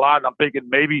guys a lot. And I'm thinking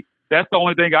maybe that's the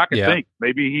only thing I can think.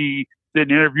 Maybe he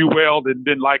didn't interview well,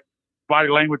 didn't like body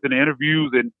language in the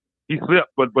interviews, and he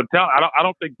slipped. But talent, I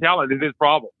don't think talent is his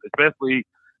problem, especially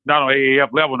not on AAF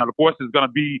level. Now, the question is going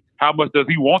to be, how much does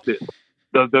he want this?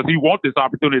 Does he want this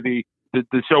opportunity to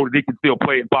show that he can still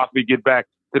play and possibly get back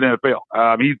to the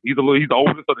NFL? He's the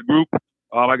oldest of the group.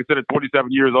 Like I said, at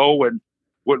 27 years old, and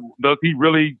does he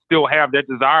really still have that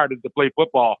desire to play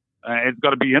football? It's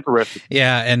going to be interesting.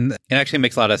 Yeah, and it actually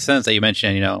makes a lot of sense that you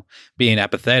mentioned, being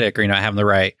apathetic or not having the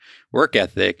right work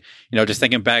ethic. Just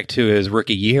thinking back to his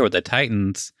rookie year with the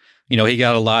Titans, he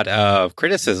got a lot of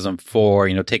criticism for,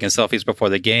 taking selfies before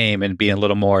the game and being a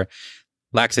little more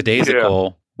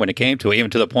lackadaisical when it came to it,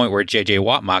 even to the point where J.J.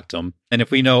 Watt mocked him. And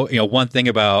if we know, one thing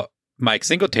about Mike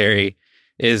Singletary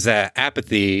is that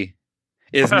apathy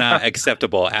is not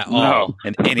acceptable at all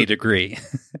in any degree.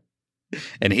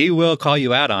 And he will call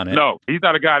you out on it. No, he's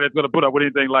not a guy that's going to put up with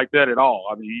anything like that at all.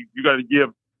 I mean, you got to give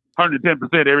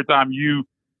 110% every time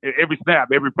every snap,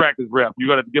 every practice rep. You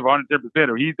got to give 110%,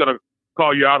 or he's going to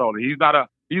call you out on it. He's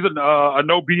a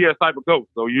no BS type of coach.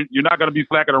 So you're not going to be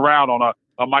slacking around on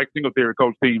a Mike Singletary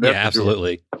coach team. Yeah,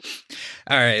 absolutely. Sure.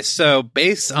 All right. So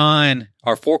based on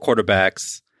our 4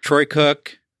 quarterbacks, Troy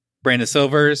Cook, Brandon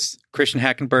Silvers, Christian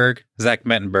Hackenberg, Zach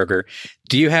Mettenberger,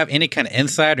 do you have any kind of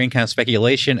insight or any kind of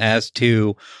speculation as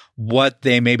to what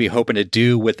they may be hoping to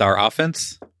do with our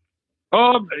offense?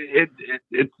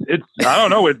 It's I don't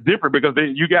know. It's different because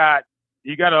you got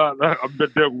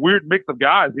a weird mix of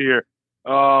guys here.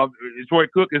 Troy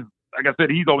Cook is, like I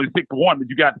said, he's only 6'1", but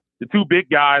you got the 2 big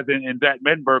guys in Zach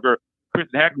Mettenberger,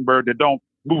 Christian Hackenberg, that don't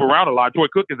move around a lot. Troy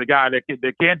Cook is a guy that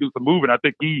can do some moving. I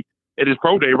think he, at his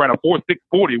pro day, ran a 4.6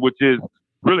 40, which is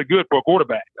really good for a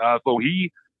quarterback. So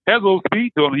he has a little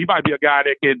speed to him. He might be a guy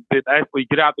that can actually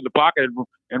get out to the pocket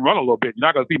and run a little bit. You're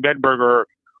not going to see Mettenberger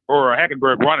or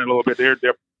Hackenberg running a little bit. They're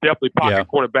definitely pocket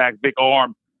quarterbacks, big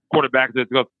arm quarterbacks that's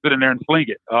going to sit in there and sling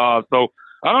it. So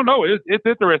I don't know. It's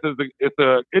interesting. It's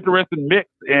a interesting mix,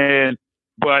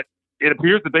 but it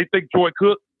appears that they think Troy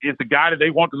Cook is the guy that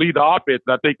they want to lead the offense.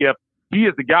 And I think if he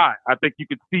is the guy, I think you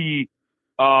could see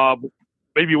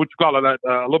maybe what you call it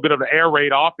a little bit of the air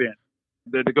raid offense.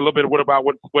 A little bit of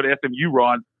what SMU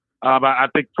runs. I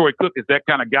think Troy Cook is that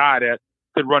kind of guy that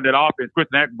could run that offense.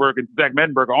 Christian Hackenberg and Zach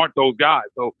Mettenberger aren't those guys.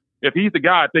 So if he's the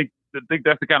guy, I think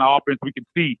that's the kind of offense we can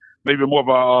see. Maybe more of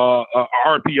a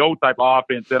RPO type of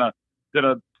offense than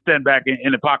a stand back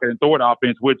in the pocket and throw it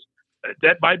offense, which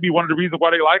that might be one of the reasons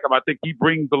why they like him. I think he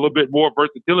brings a little bit more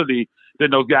versatility than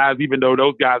those guys, even though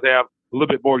those guys have a little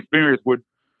bit more experience with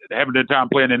having their time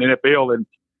playing in the NFL and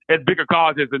at bigger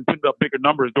colleges and putting up bigger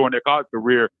numbers during their college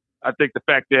career. I think the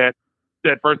fact that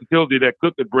versatility that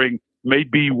Cook could bring may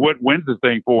be what wins this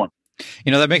thing for him.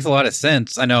 That makes a lot of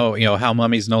sense. I know, Hal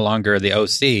Mummy's no longer the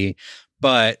OC,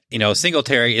 but,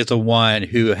 Singletary is the one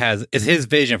who is his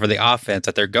vision for the offense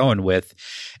that they're going with.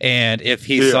 And if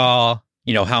he saw,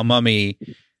 Hal Mummy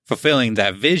fulfilling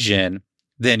that vision,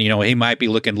 then, he might be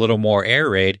looking a little more air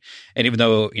raid. And even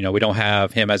though, we don't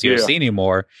have him as USC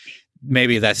anymore,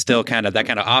 maybe that's still that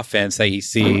kind of offense that he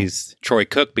sees Troy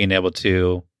Cook being able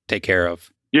to take care of.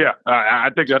 Yeah, I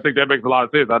think that makes a lot of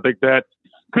sense. I think that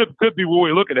could be what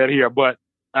we're looking at here, but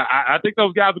I think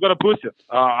those guys are going to push him.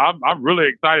 I'm really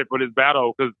excited for this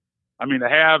battle because, to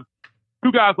have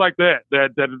 2 guys like that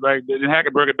like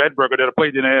Hackenberg and Mettenberger that have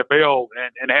played in the NFL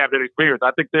and have that experience,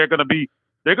 I think they're going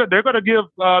to give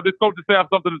this coaching staff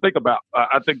something to think about.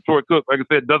 I think Troy Cook, like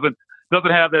I said, doesn't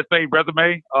have that same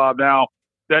resume. Now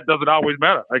that doesn't always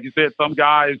matter. Like you said, some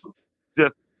guys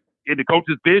just in the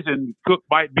coach's vision, Cook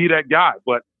might be that guy,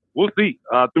 but we'll see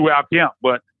throughout camp.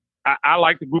 But I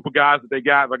like the group of guys that they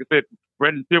got. Like I said,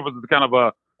 Brandon Silvers is kind of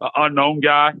a unknown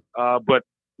guy, but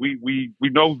we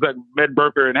know that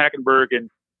Mettenberger and Hackenberg, and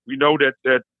we know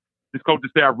that this coaching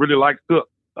staff really likes Cook.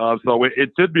 So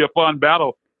it should be a fun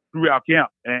battle throughout camp,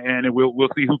 and we'll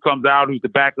see who comes out, who's the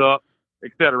backup,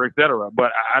 et cetera, et cetera.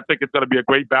 But I think it's going to be a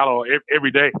great battle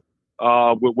every day.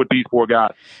 With these 4 guys.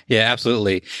 Yeah,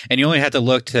 absolutely. And you only have to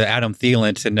look to Adam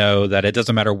Thielen to know that it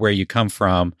doesn't matter where you come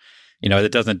from.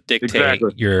 It doesn't dictate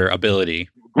your ability.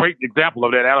 Great example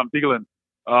of that, Adam Thielen,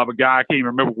 a guy, I can't even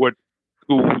remember what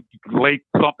school, Lake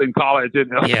something college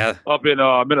up in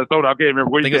Minnesota. I can't remember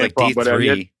where he came from.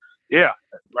 D3.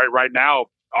 But right now,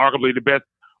 arguably the best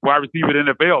wide receiver in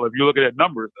the NFL. If you're looking at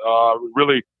numbers,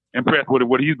 really impressed with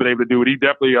what he's been able to do. And he's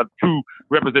definitely a true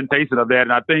representation of that.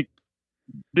 And I think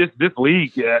this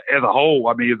league as a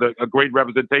whole, is a great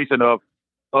representation of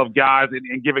guys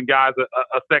and giving guys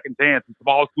a second chance.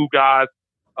 Small school guys,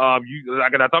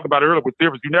 like I talked about earlier with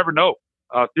Silvers, you never know.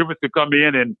 Silvers could come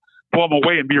in and pull him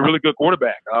away and be a really good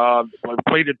quarterback.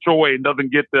 Played at Troy and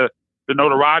doesn't get the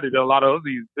notoriety that a lot of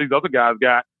these other guys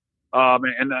got.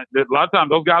 And a lot of times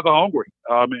those guys are hungry,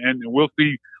 and we'll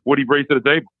see what he brings to the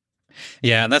table.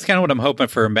 Yeah, and that's kind of what I'm hoping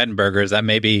for Mettenberger, is that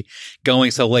maybe going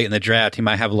so late in the draft, he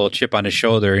might have a little chip on his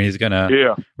shoulder and he's going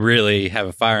to really have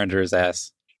a fire under his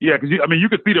ass. Yeah, because you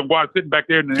could see them while sitting back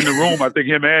there in the room. I think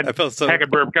him and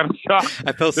Hackenberg kind of shocked.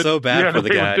 I felt so bad for the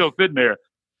guy. Still sitting there.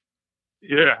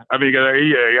 Yeah,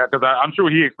 because I'm sure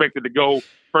he expected to go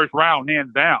first round,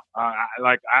 hands down.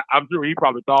 I'm sure he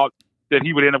probably thought that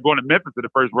he would end up going to Memphis in the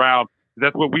first round.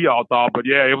 That's what we all thought. But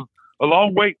yeah, it was a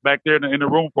long wait back there in the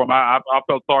room for him. I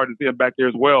felt sorry to see him back there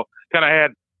as well. Kind of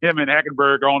had him and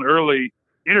Hackenberg on early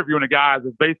interviewing the guys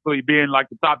as basically being like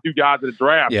the top 2 guys in the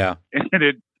draft. Yeah. And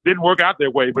it didn't work out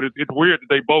that way, but it's weird that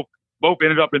they both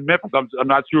ended up in Memphis. I'm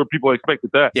not sure people expected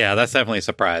that. Yeah, that's definitely a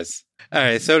surprise. All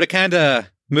right, so to kind of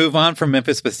move on from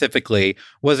Memphis specifically,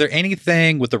 was there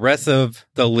anything with the rest of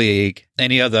the league,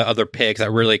 any of the other picks that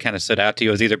really kind of stood out to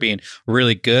you as either being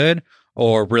really good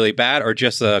or really bad, or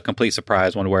just a complete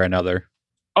surprise one way or another?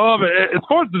 As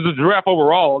far as the draft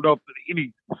overall, I don't know if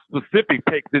any specific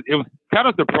picks. It was kind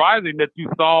of surprising that you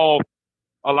saw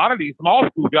a lot of these small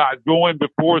school guys going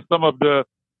before some of the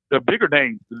bigger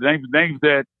names, the names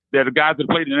that the guys that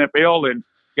played in the NFL and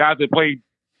guys that played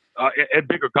at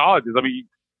bigger colleges. I mean,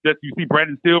 just you see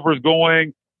Brandon Silvers going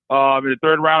in the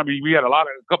third round. I mean, we had a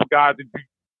couple guys.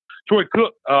 Troy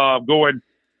Cook going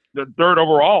the third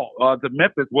overall to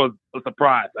Memphis was a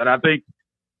surprise, and I think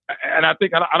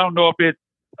I don't know if it's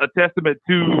a testament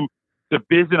to the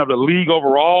vision of the league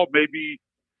overall. Maybe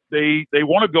they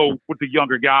want to go with the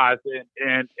younger guys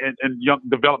and young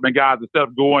development guys instead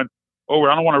of going over.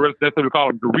 I don't want to necessarily call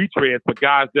them the retreads, but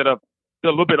guys that are a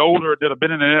little bit older that have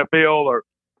been in the NFL or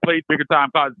played bigger time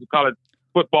college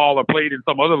football or played in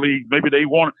some other leagues. Maybe they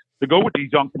want to go with these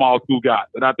young small school guys,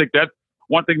 and I think that's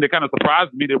one thing that kind of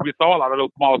surprised me, that we saw a lot of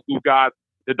those small school guys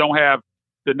that don't have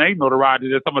the name notoriety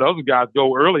that some of the other guys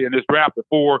go early in this draft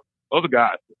before other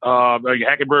guys. Like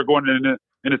Hackenberg going in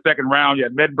the second round, you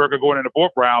had Mettenberger going in the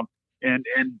fourth round, and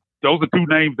those are two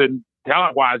names that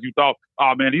talent-wise you thought,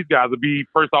 oh man, these guys would be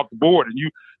first off the board, and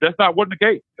that's not wasn't the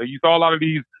case. You saw a lot of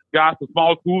these guys from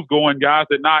small schools going, guys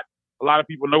that not a lot of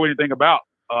people know anything about,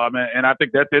 and I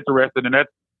think that's interesting, and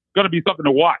that's going to be something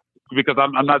to watch, because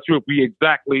I'm not sure if we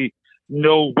exactly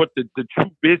know what the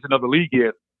true vision of the league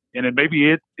is, and then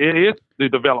maybe it is the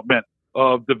development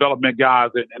of development guys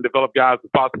and develop guys to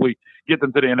possibly get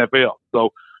them to the NFL.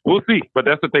 So we'll see, but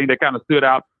that's the thing that kind of stood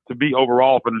out to me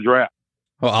overall from the draft.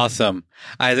 Well, awesome.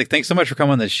 Isaac, thanks so much for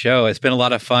coming on the show. It's been a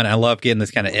lot of fun. I love getting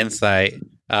this kind of insight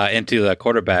into the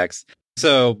quarterbacks.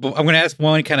 So I'm going to ask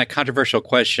one kind of controversial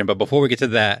question, but before we get to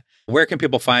that, where can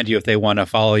people find you if they want to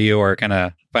follow you or kind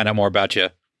of find out more about you?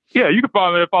 Yeah, you can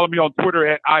follow me on Twitter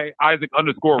at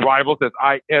Isaac_Rivals. That's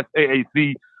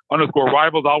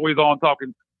ISAAC_Rivals. Always on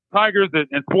talking Tigers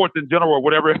and sports in general, or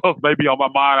whatever else may be on my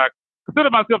mind. I consider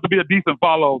myself to be a decent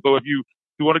follow. So if you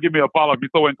want to give me a follow, if you're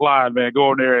so inclined, man,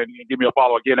 go in there and give me a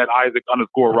follow again at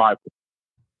Isaac_Rivals.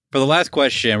 For the last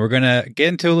question, we're going to get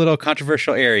into a little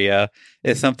controversial area.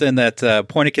 It's something that's a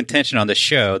point of contention on the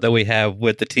show that we have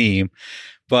with the team.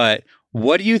 But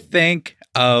what do you think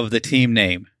of the team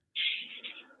name?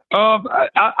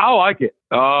 I like it.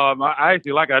 I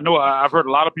actually like it. I know I've heard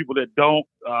a lot of people that don't.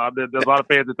 There's a lot of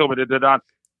fans that told me that they're not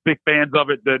big fans of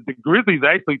it. The Grizzlies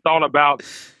actually thought about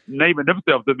naming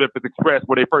themselves the Memphis Express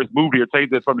when they first moved here,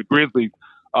 changed it from the Grizzlies.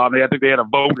 I think they had a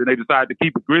vote and they decided to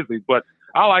keep it Grizzlies. But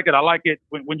I like it. I like it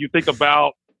when you think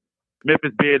about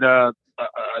Memphis being a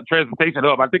transportation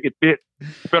hub. I think it fits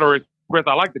Federal Express.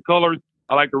 I like the colors.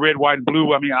 I like the red, white, and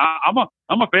blue. I mean, I'm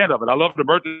a fan of it. I love the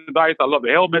merchandise. I love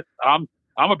the helmets. I'm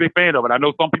a big fan of it. I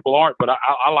know some people aren't, but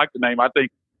I like the name. I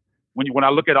think when I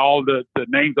look at all the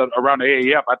names around the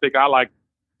AAF, I think I like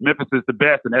Memphis is the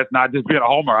best, and that's not just being a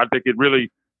homer. I think it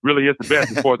really, really is the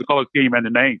best as far as the color scheme and the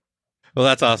name. Well,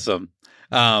 that's awesome.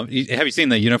 Have you seen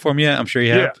the uniform yet? I'm sure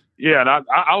you have. Yeah, and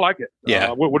I like it.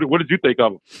 Yeah. What did you think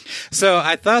of it? So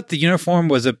I thought the uniform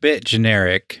was a bit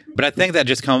generic, but I think that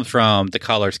just comes from the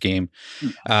color scheme.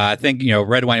 I think,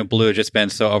 red, white, and blue has just been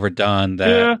so overdone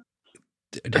that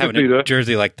having a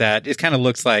jersey like that, it kind of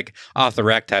looks like off the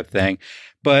rack type thing.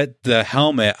 But the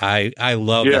helmet, I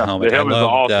love the helmet. I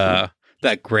love awesome.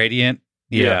 That gradient.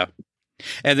 Yeah.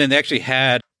 And then they actually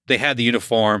had the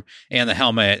uniform and the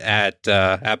helmet at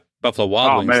Buffalo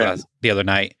Wild Wings the other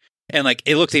night. And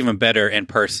it looks even better in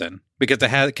person because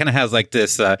it kind of has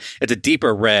this, it's a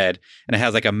deeper red and it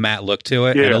has a matte look to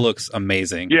it. And it looks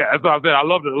amazing. Yeah, that's what I said. I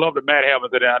love the matte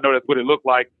helmet. I know that's what it looked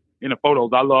like in the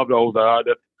photos. I love those,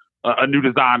 a new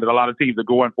design that a lot of teams are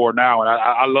going for now. And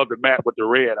I love the matte with the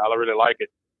red. I really like it.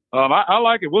 I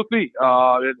like it. We'll see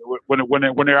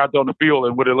when they're out there on the field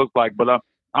and what it looks like. But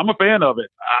I'm a fan of it.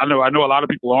 I know a lot of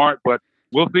people aren't, but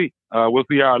we'll see. We'll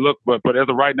see how it looks. But as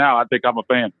of right now, I think I'm a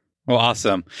fan. Well,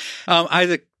 awesome.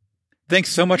 Isaac, thanks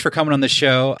so much for coming on the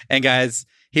show. And guys,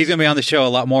 he's going to be on the show a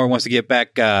lot more once we get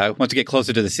back, once we get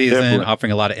closer to the season, definitely.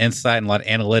 Offering a lot of insight and a lot of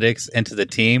analytics into the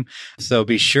team. So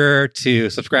be sure to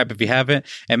subscribe if you haven't,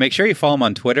 and make sure you follow him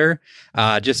on Twitter,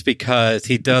 just because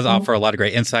he does offer a lot of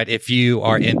great insight if you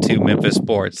are into Memphis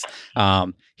sports.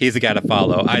 He's the guy to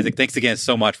follow. Isaac, thanks again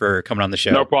so much for coming on the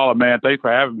show. No problem, man. Thanks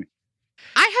for having me.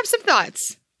 I have some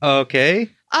thoughts.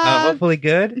 Okay. Hopefully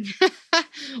good.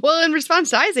 Well, in response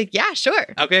to Isaac, yeah, sure.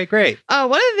 Okay, great.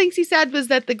 One of the things he said was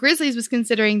that the Grizzlies was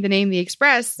considering the name the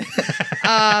Express. But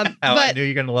I knew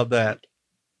you're going to love that.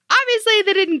 Obviously,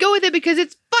 they didn't go with it because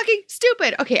it's fucking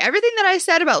stupid. Okay, everything that I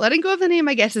said about letting go of the name,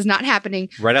 I guess, is not happening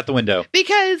Right out the window.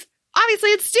 because obviously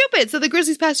it's stupid. So the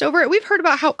Grizzlies passed over it. We've heard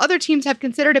about how other teams have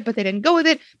considered it, but they didn't go with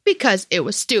it because it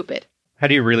was stupid. How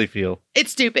do you really feel?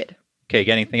 It's stupid. Okay,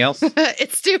 got anything else?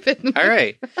 It's stupid. All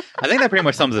right. I think that pretty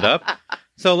much sums it up.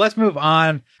 So let's move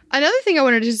on. Another thing I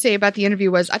wanted to say about the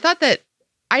interview was I thought that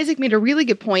Isaac made a really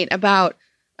good point about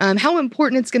how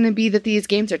important it's going to be that these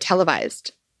games are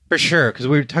televised. For sure, because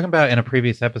we were talking about in a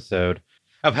previous episode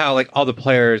of how like all the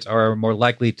players are more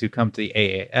likely to come to the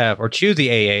AAF or choose the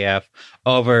AAF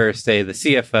over, say, the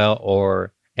CFL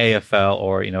or AFL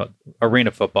or,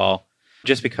 arena football,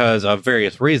 just because of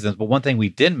various reasons. But one thing we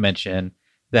didn't mention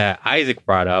that Isaac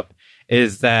brought up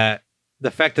is that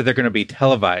the fact that they're going to be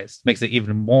televised makes it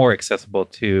even more accessible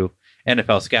to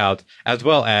NFL scouts as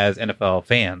well as NFL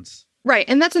fans. Right.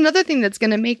 And that's another thing that's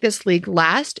going to make this league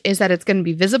last is that it's going to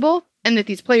be visible and that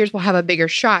these players will have a bigger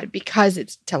shot because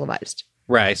it's televised.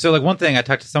 Right. So like one thing I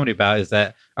talked to somebody about is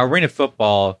that arena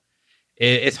football,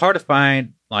 it's hard to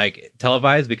find like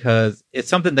televised because it's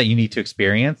something that you need to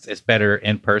experience. It's better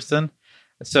in person.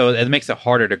 So it makes it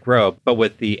harder to grow. But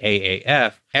with the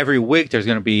AAF, every week there's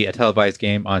going to be a televised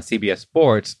game on CBS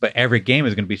Sports, but every game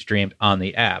is going to be streamed on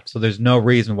the app. So there's no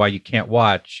reason why you can't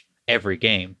watch every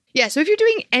game. Yeah. So if you're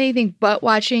doing anything but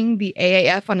watching the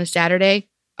AAF on a Saturday,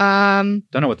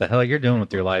 don't know what the hell you're doing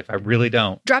with your life. I really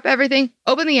don't. Drop everything,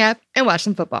 open the app, and watch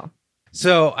some football.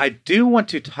 So I do want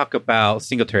to talk about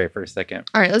Singletary for a second.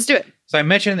 All right, let's do it. So I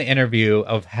mentioned in the interview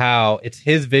of how it's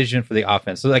his vision for the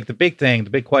offense. So like the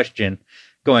big question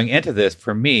going into this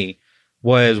for me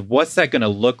was, what's that going to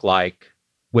look like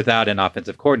without an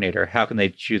offensive coordinator? How can they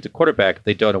choose a quarterback if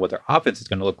they don't know what their offense is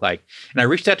going to look like? And I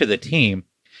reached out to the team,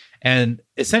 and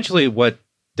essentially what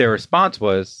their response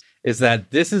was is that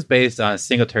this is based on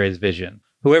Singletary's vision.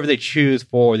 Whoever they choose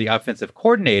for the offensive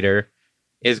coordinator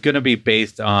is going to be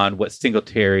based on what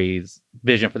Singletary's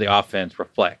vision for the offense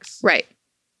reflects. Right.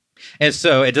 And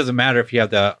so it doesn't matter if you have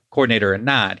the coordinator or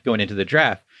not going into the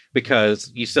draft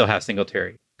because you still have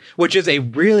Singletary, which is a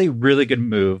really, really good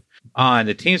move on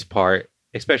the team's part,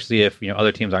 especially if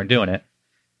other teams aren't doing it,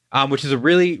 which is a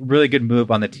really, really good move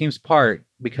on the team's part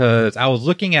because I was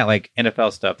looking at like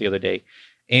NFL stuff the other day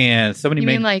and somebody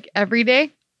mean like every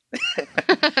day?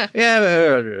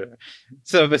 Yeah.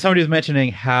 So somebody was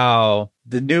mentioning how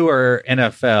the newer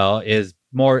NFL is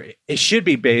more, it should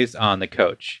be based on the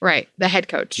coach. Right. The head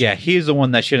coach. Yeah. He's the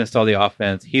one that should install the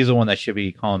offense. He's the one that should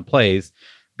be calling plays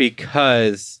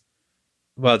because,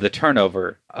 well, the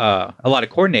turnover, a lot of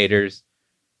coordinators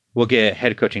will get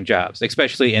head coaching jobs,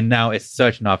 especially, and now it's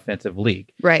such an offensive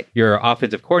league. Right. Your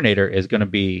offensive coordinator is going to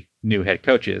be new head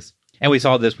coaches. And we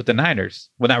saw this with the Niners.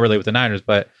 Well, not really with the Niners,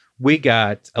 but we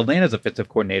got Atlanta's offensive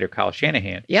coordinator, Kyle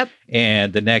Shanahan. Yep.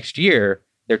 And the next year,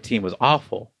 their team was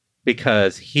awful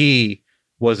because he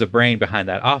was the brain behind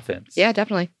that offense. Yeah,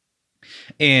 definitely.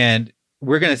 And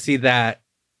we're going to see that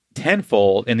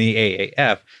tenfold in the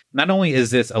AAF. Not only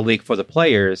is this a league for the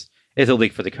players, it's a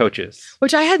league for the coaches.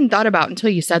 Which I hadn't thought about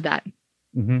until you said that.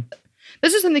 Mm-hmm.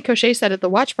 This is something Cochet said at the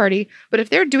watch party, but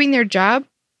if they're doing their job,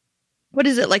 what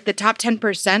is it, like the top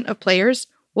 10% of players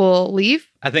will leave?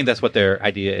 I think that's what their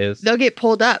idea is. They'll get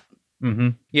pulled up.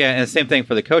 Mm-hmm. Yeah, and the same thing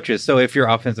for the coaches. So if your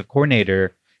offensive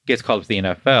coordinator gets called to the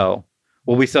NFL,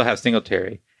 well, we still have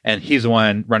Singletary, and he's the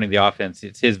one running the offense.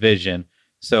 It's his vision.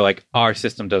 So, like, our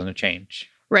system doesn't change.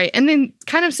 Right. And then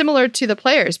kind of similar to the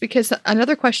players, because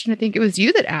another question I think it was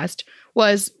you that asked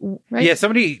was, right? Yeah,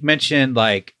 somebody mentioned,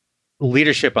 like,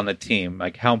 leadership on the team,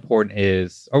 like how important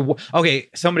is, or okay,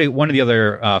 one of the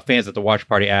other fans at the watch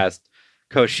party asked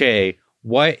Cochet,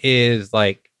 what is,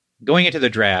 like, going into the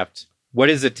draft, what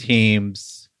is the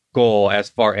team's goal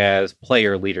as far as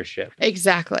player leadership?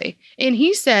 Exactly. And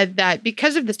he said that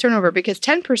because of this turnover, because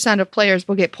 10% of players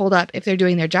will get pulled up if they're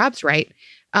doing their jobs right.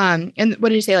 And what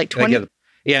did he say, like 20?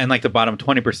 Yeah, and like the bottom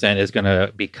 20% is going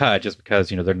to be cut just because,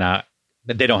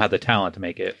 they don't have the talent to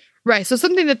make it. Right. So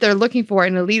something that they're looking for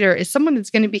in a leader is someone that's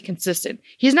going to be consistent.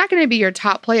 He's not going to be your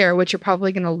top player, which you're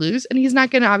probably going to lose. And he's not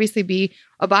going to obviously be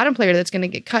a bottom player that's going to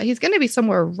get cut. He's going to be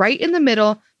somewhere right in the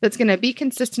middle that's going to be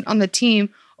consistent on the team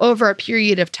over a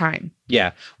period of time.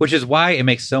 Yeah, which is why it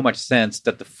makes so much sense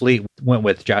that the Fleet went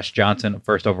with Josh Johnson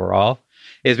first overall,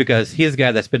 is because he's a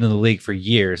guy that's been in the league for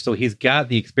years. So he's got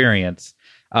the experience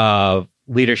of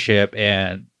leadership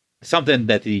and something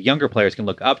that the younger players can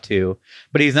look up to,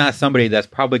 but he's not somebody that's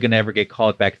probably going to ever get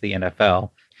called back to the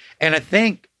NFL. And I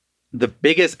think the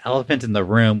biggest elephant in the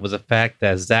room was the fact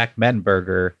that Zach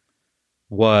Mettenberger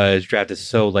was drafted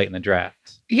so late in the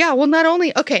draft. Yeah, well, not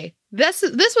only, okay, this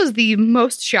was the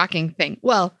most shocking thing.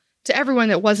 Well, to everyone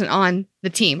that wasn't on the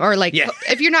team. Or like,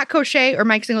 if you're not Coach Shea or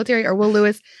Mike Singletary or Will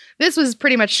Lewis, this was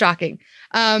pretty much shocking.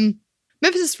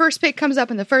 Memphis' first pick comes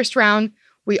up in the first round.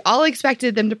 We all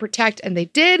expected them to protect, and they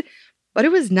did. But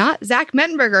it was not Zach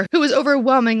Mettenberger, who was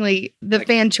overwhelmingly the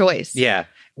fan choice. Yeah,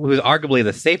 who was arguably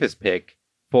the safest pick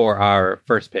for our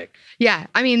first pick. Yeah,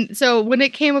 I mean, so when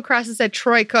it came across and said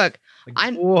Troy Cook,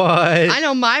 what? I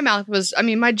know my mouth was, I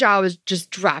mean, my jaw was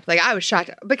just dropped. Like, I was shocked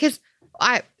because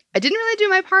I didn't really do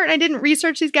my part. I didn't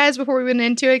research these guys before we went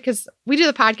into it because we do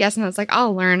the podcast and I was like,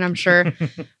 I'll learn, I'm sure. So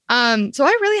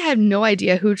I really had no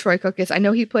idea who Troy Cook is. I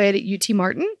know he played at UT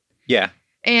Martin. Yeah.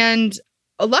 And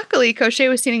luckily, Coach Shea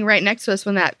was sitting right next to us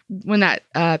when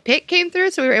that pick came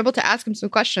through, so we were able to ask him some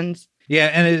questions. Yeah,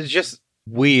 and it's just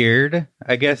weird,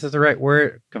 I guess is the right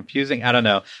word. Confusing, I don't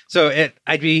know. So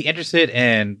I'd be interested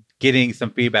in getting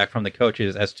some feedback from the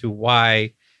coaches as to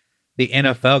why the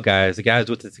NFL guys, the guys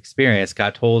with this experience,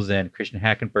 Scott Tolzien, Christian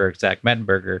Hackenberg, Zach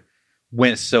Mettenberger,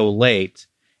 went so late,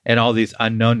 and all these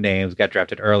unknown names got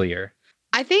drafted earlier.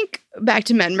 I think, back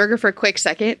to Mettenberger for a quick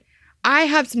second, I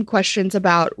have some questions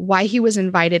about why he was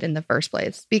invited in the first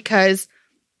place. Because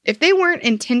if they weren't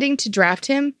intending to draft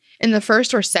him in the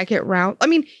first or second round, I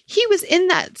mean, he was in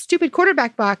that stupid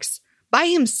quarterback box by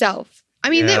himself.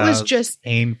 I mean, it was just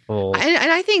painful.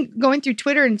 And I think going through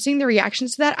Twitter and seeing the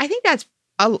reactions to that, I think that's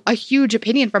a huge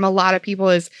opinion from a lot of people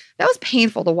is that was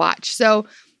painful to watch. So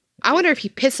I wonder if he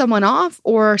pissed someone off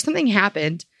or something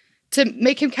happened to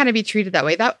make him kind of be treated that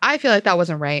way. That I feel like that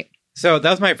wasn't right. So that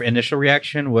was my initial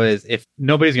reaction was if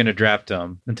nobody's going to draft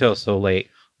him until so late,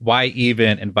 why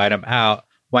even invite him out?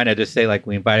 Why not just say, like,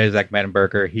 we invited Zach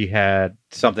Mettenberger, he had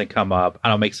something come up. I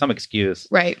don't make some excuse.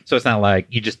 Right. So it's not like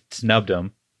you just snubbed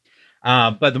him.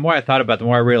 But the more I thought about it, the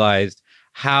more I realized,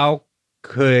 how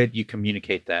could you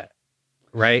communicate that?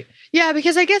 Right? Yeah,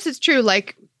 because I guess it's true.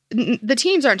 Like, the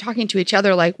teams aren't talking to each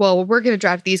other like, well, we're going to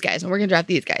draft these guys and we're going to draft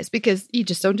these guys because you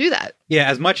just don't do that. Yeah,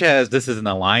 as much as this is an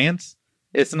alliance,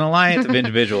 it's an alliance of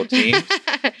individual teams.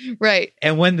 Right.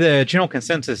 And when the general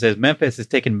consensus is Memphis is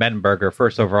taking Mettenberger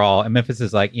first overall, and Memphis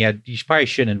is like, yeah, you probably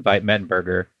shouldn't invite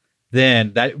Mettenberger,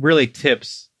 then that really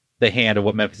tips the hand of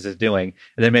what Memphis is doing.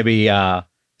 And then maybe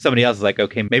somebody else is like,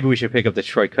 okay, maybe we should pick up the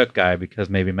Troy Cook guy because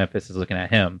maybe Memphis is looking at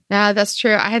him. Yeah, that's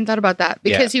true. I hadn't thought about that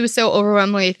because he was so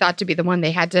overwhelmingly thought to be the one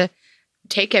they had to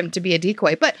take him to be a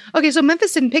decoy. But okay, so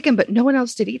Memphis didn't pick him, but no one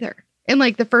else did either in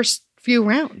like the first few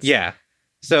rounds. Yeah.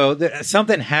 So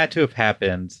something had to have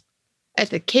happened at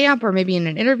the camp or maybe in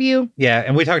an interview. Yeah,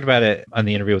 and we talked about it on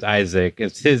the interview with Isaac.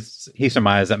 He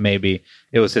surmised that maybe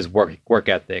it was his work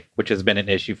ethic, which has been an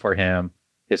issue for him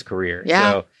his career.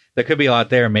 Yeah. So there could be a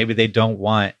lot there. Maybe they don't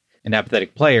want an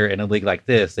apathetic player in a league like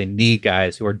this. They need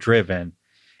guys who are driven.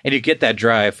 And you get that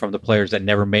drive from the players that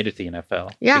never made it to the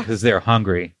NFL. Yeah. Because they're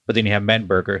hungry. But then you have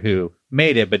Mettenberger who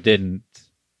made it but didn't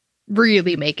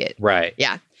really make it. Right.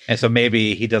 Yeah. And so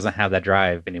maybe he doesn't have that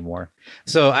drive anymore.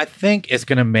 So I think it's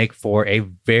going to make for a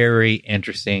very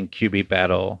interesting QB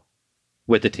battle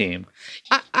with the team.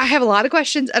 I have a lot of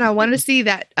questions, and I want to see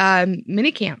that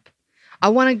mini camp. I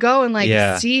want to go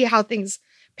and see how things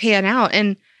pan out.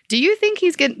 And do you think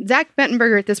Zach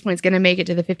Mettenberger at this point is going to make it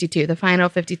to the 52, the final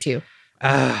 52?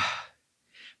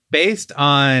 Based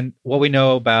on what we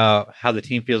know about how the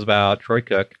team feels about Troy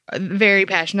Cook. Very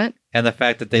passionate. And the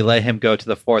fact that they let him go to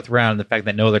the fourth round, and the fact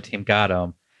that no other team got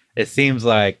him, it seems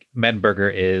like Mettenberger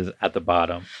is at the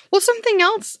bottom. Well, something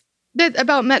else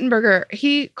about Mettenberger,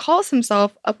 he calls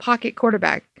himself a pocket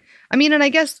quarterback. I mean, and I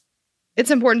guess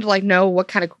it's important to know what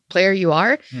kind of player you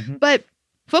are, but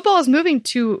football is moving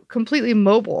to completely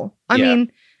mobile. I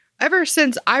mean, ever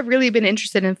since I've really been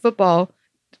interested in football,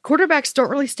 quarterbacks don't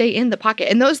really stay in the pocket,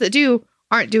 and those that do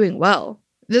aren't doing well.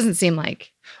 It doesn't seem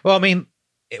like. Well, I mean,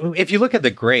 if you look at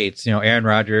the greats, Aaron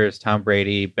Rodgers, Tom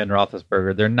Brady, Ben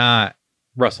Roethlisberger, they're not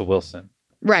Russell Wilson.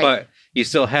 Right. But you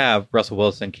still have Russell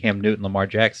Wilson, Cam Newton, Lamar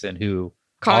Jackson, who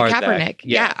Colin Kaepernick.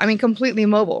 Yeah. I mean, completely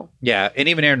mobile. Yeah. And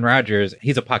even Aaron Rodgers,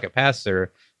 he's a pocket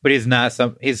passer, but he's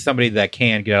somebody that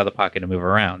can get out of the pocket and move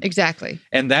around. Exactly.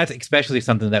 And that's especially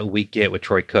something that we get with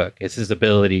Troy Cook. It's his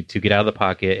ability to get out of the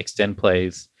pocket, extend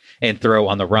plays, and throw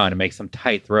on the run and make some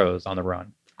tight throws on the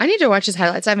run. I need to watch his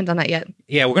highlights. I haven't done that yet.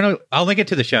 Yeah, I'll link it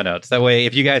to the show notes. That way,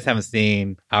 if you guys haven't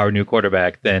seen our new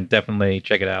quarterback, then definitely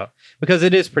check it out because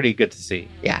it is pretty good to see.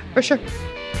 Yeah, for sure.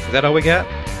 Is that all we got?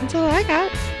 That's all I got.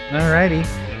 Alrighty.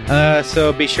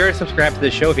 So be sure to subscribe to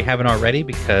the show if you haven't already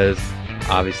because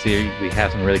obviously we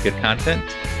have some really good content.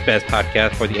 Best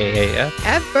podcast for the AAF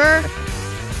ever.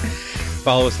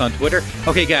 Follow us on Twitter.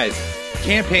 Okay, guys,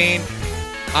 campaign.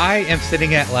 I am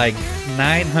sitting at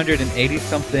 980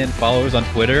 something followers on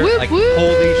Twitter. Whoop, whoop.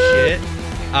 Holy shit.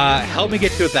 Help me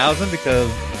get to 1,000 because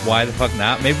why the fuck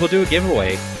not? Maybe we'll do a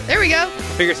giveaway. There we go.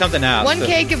 Figure something out.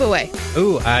 1K giveaway.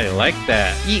 Ooh, I like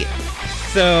that. Yeah.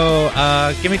 So,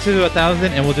 give me to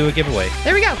 1,000 and we'll do a giveaway.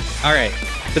 There we go. All right.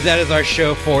 But that is our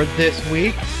show for this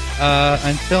week.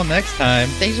 Until next time.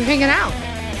 Thanks for hanging out.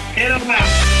 Hit 'em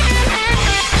out.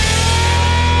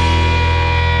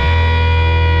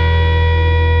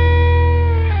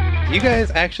 Do you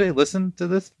guys actually listen to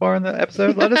this far in the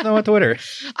episode? Let us know on Twitter.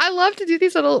 I love to do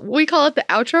these little, we call it the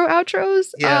outros.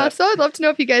 Yeah. So I'd love to know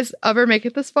if you guys ever make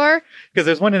it this far. Because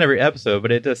there's one in every episode,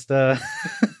 but it just...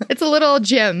 It's a little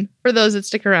gem for those that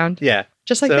stick around. yeah.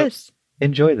 Just like So- this.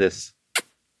 Enjoy this.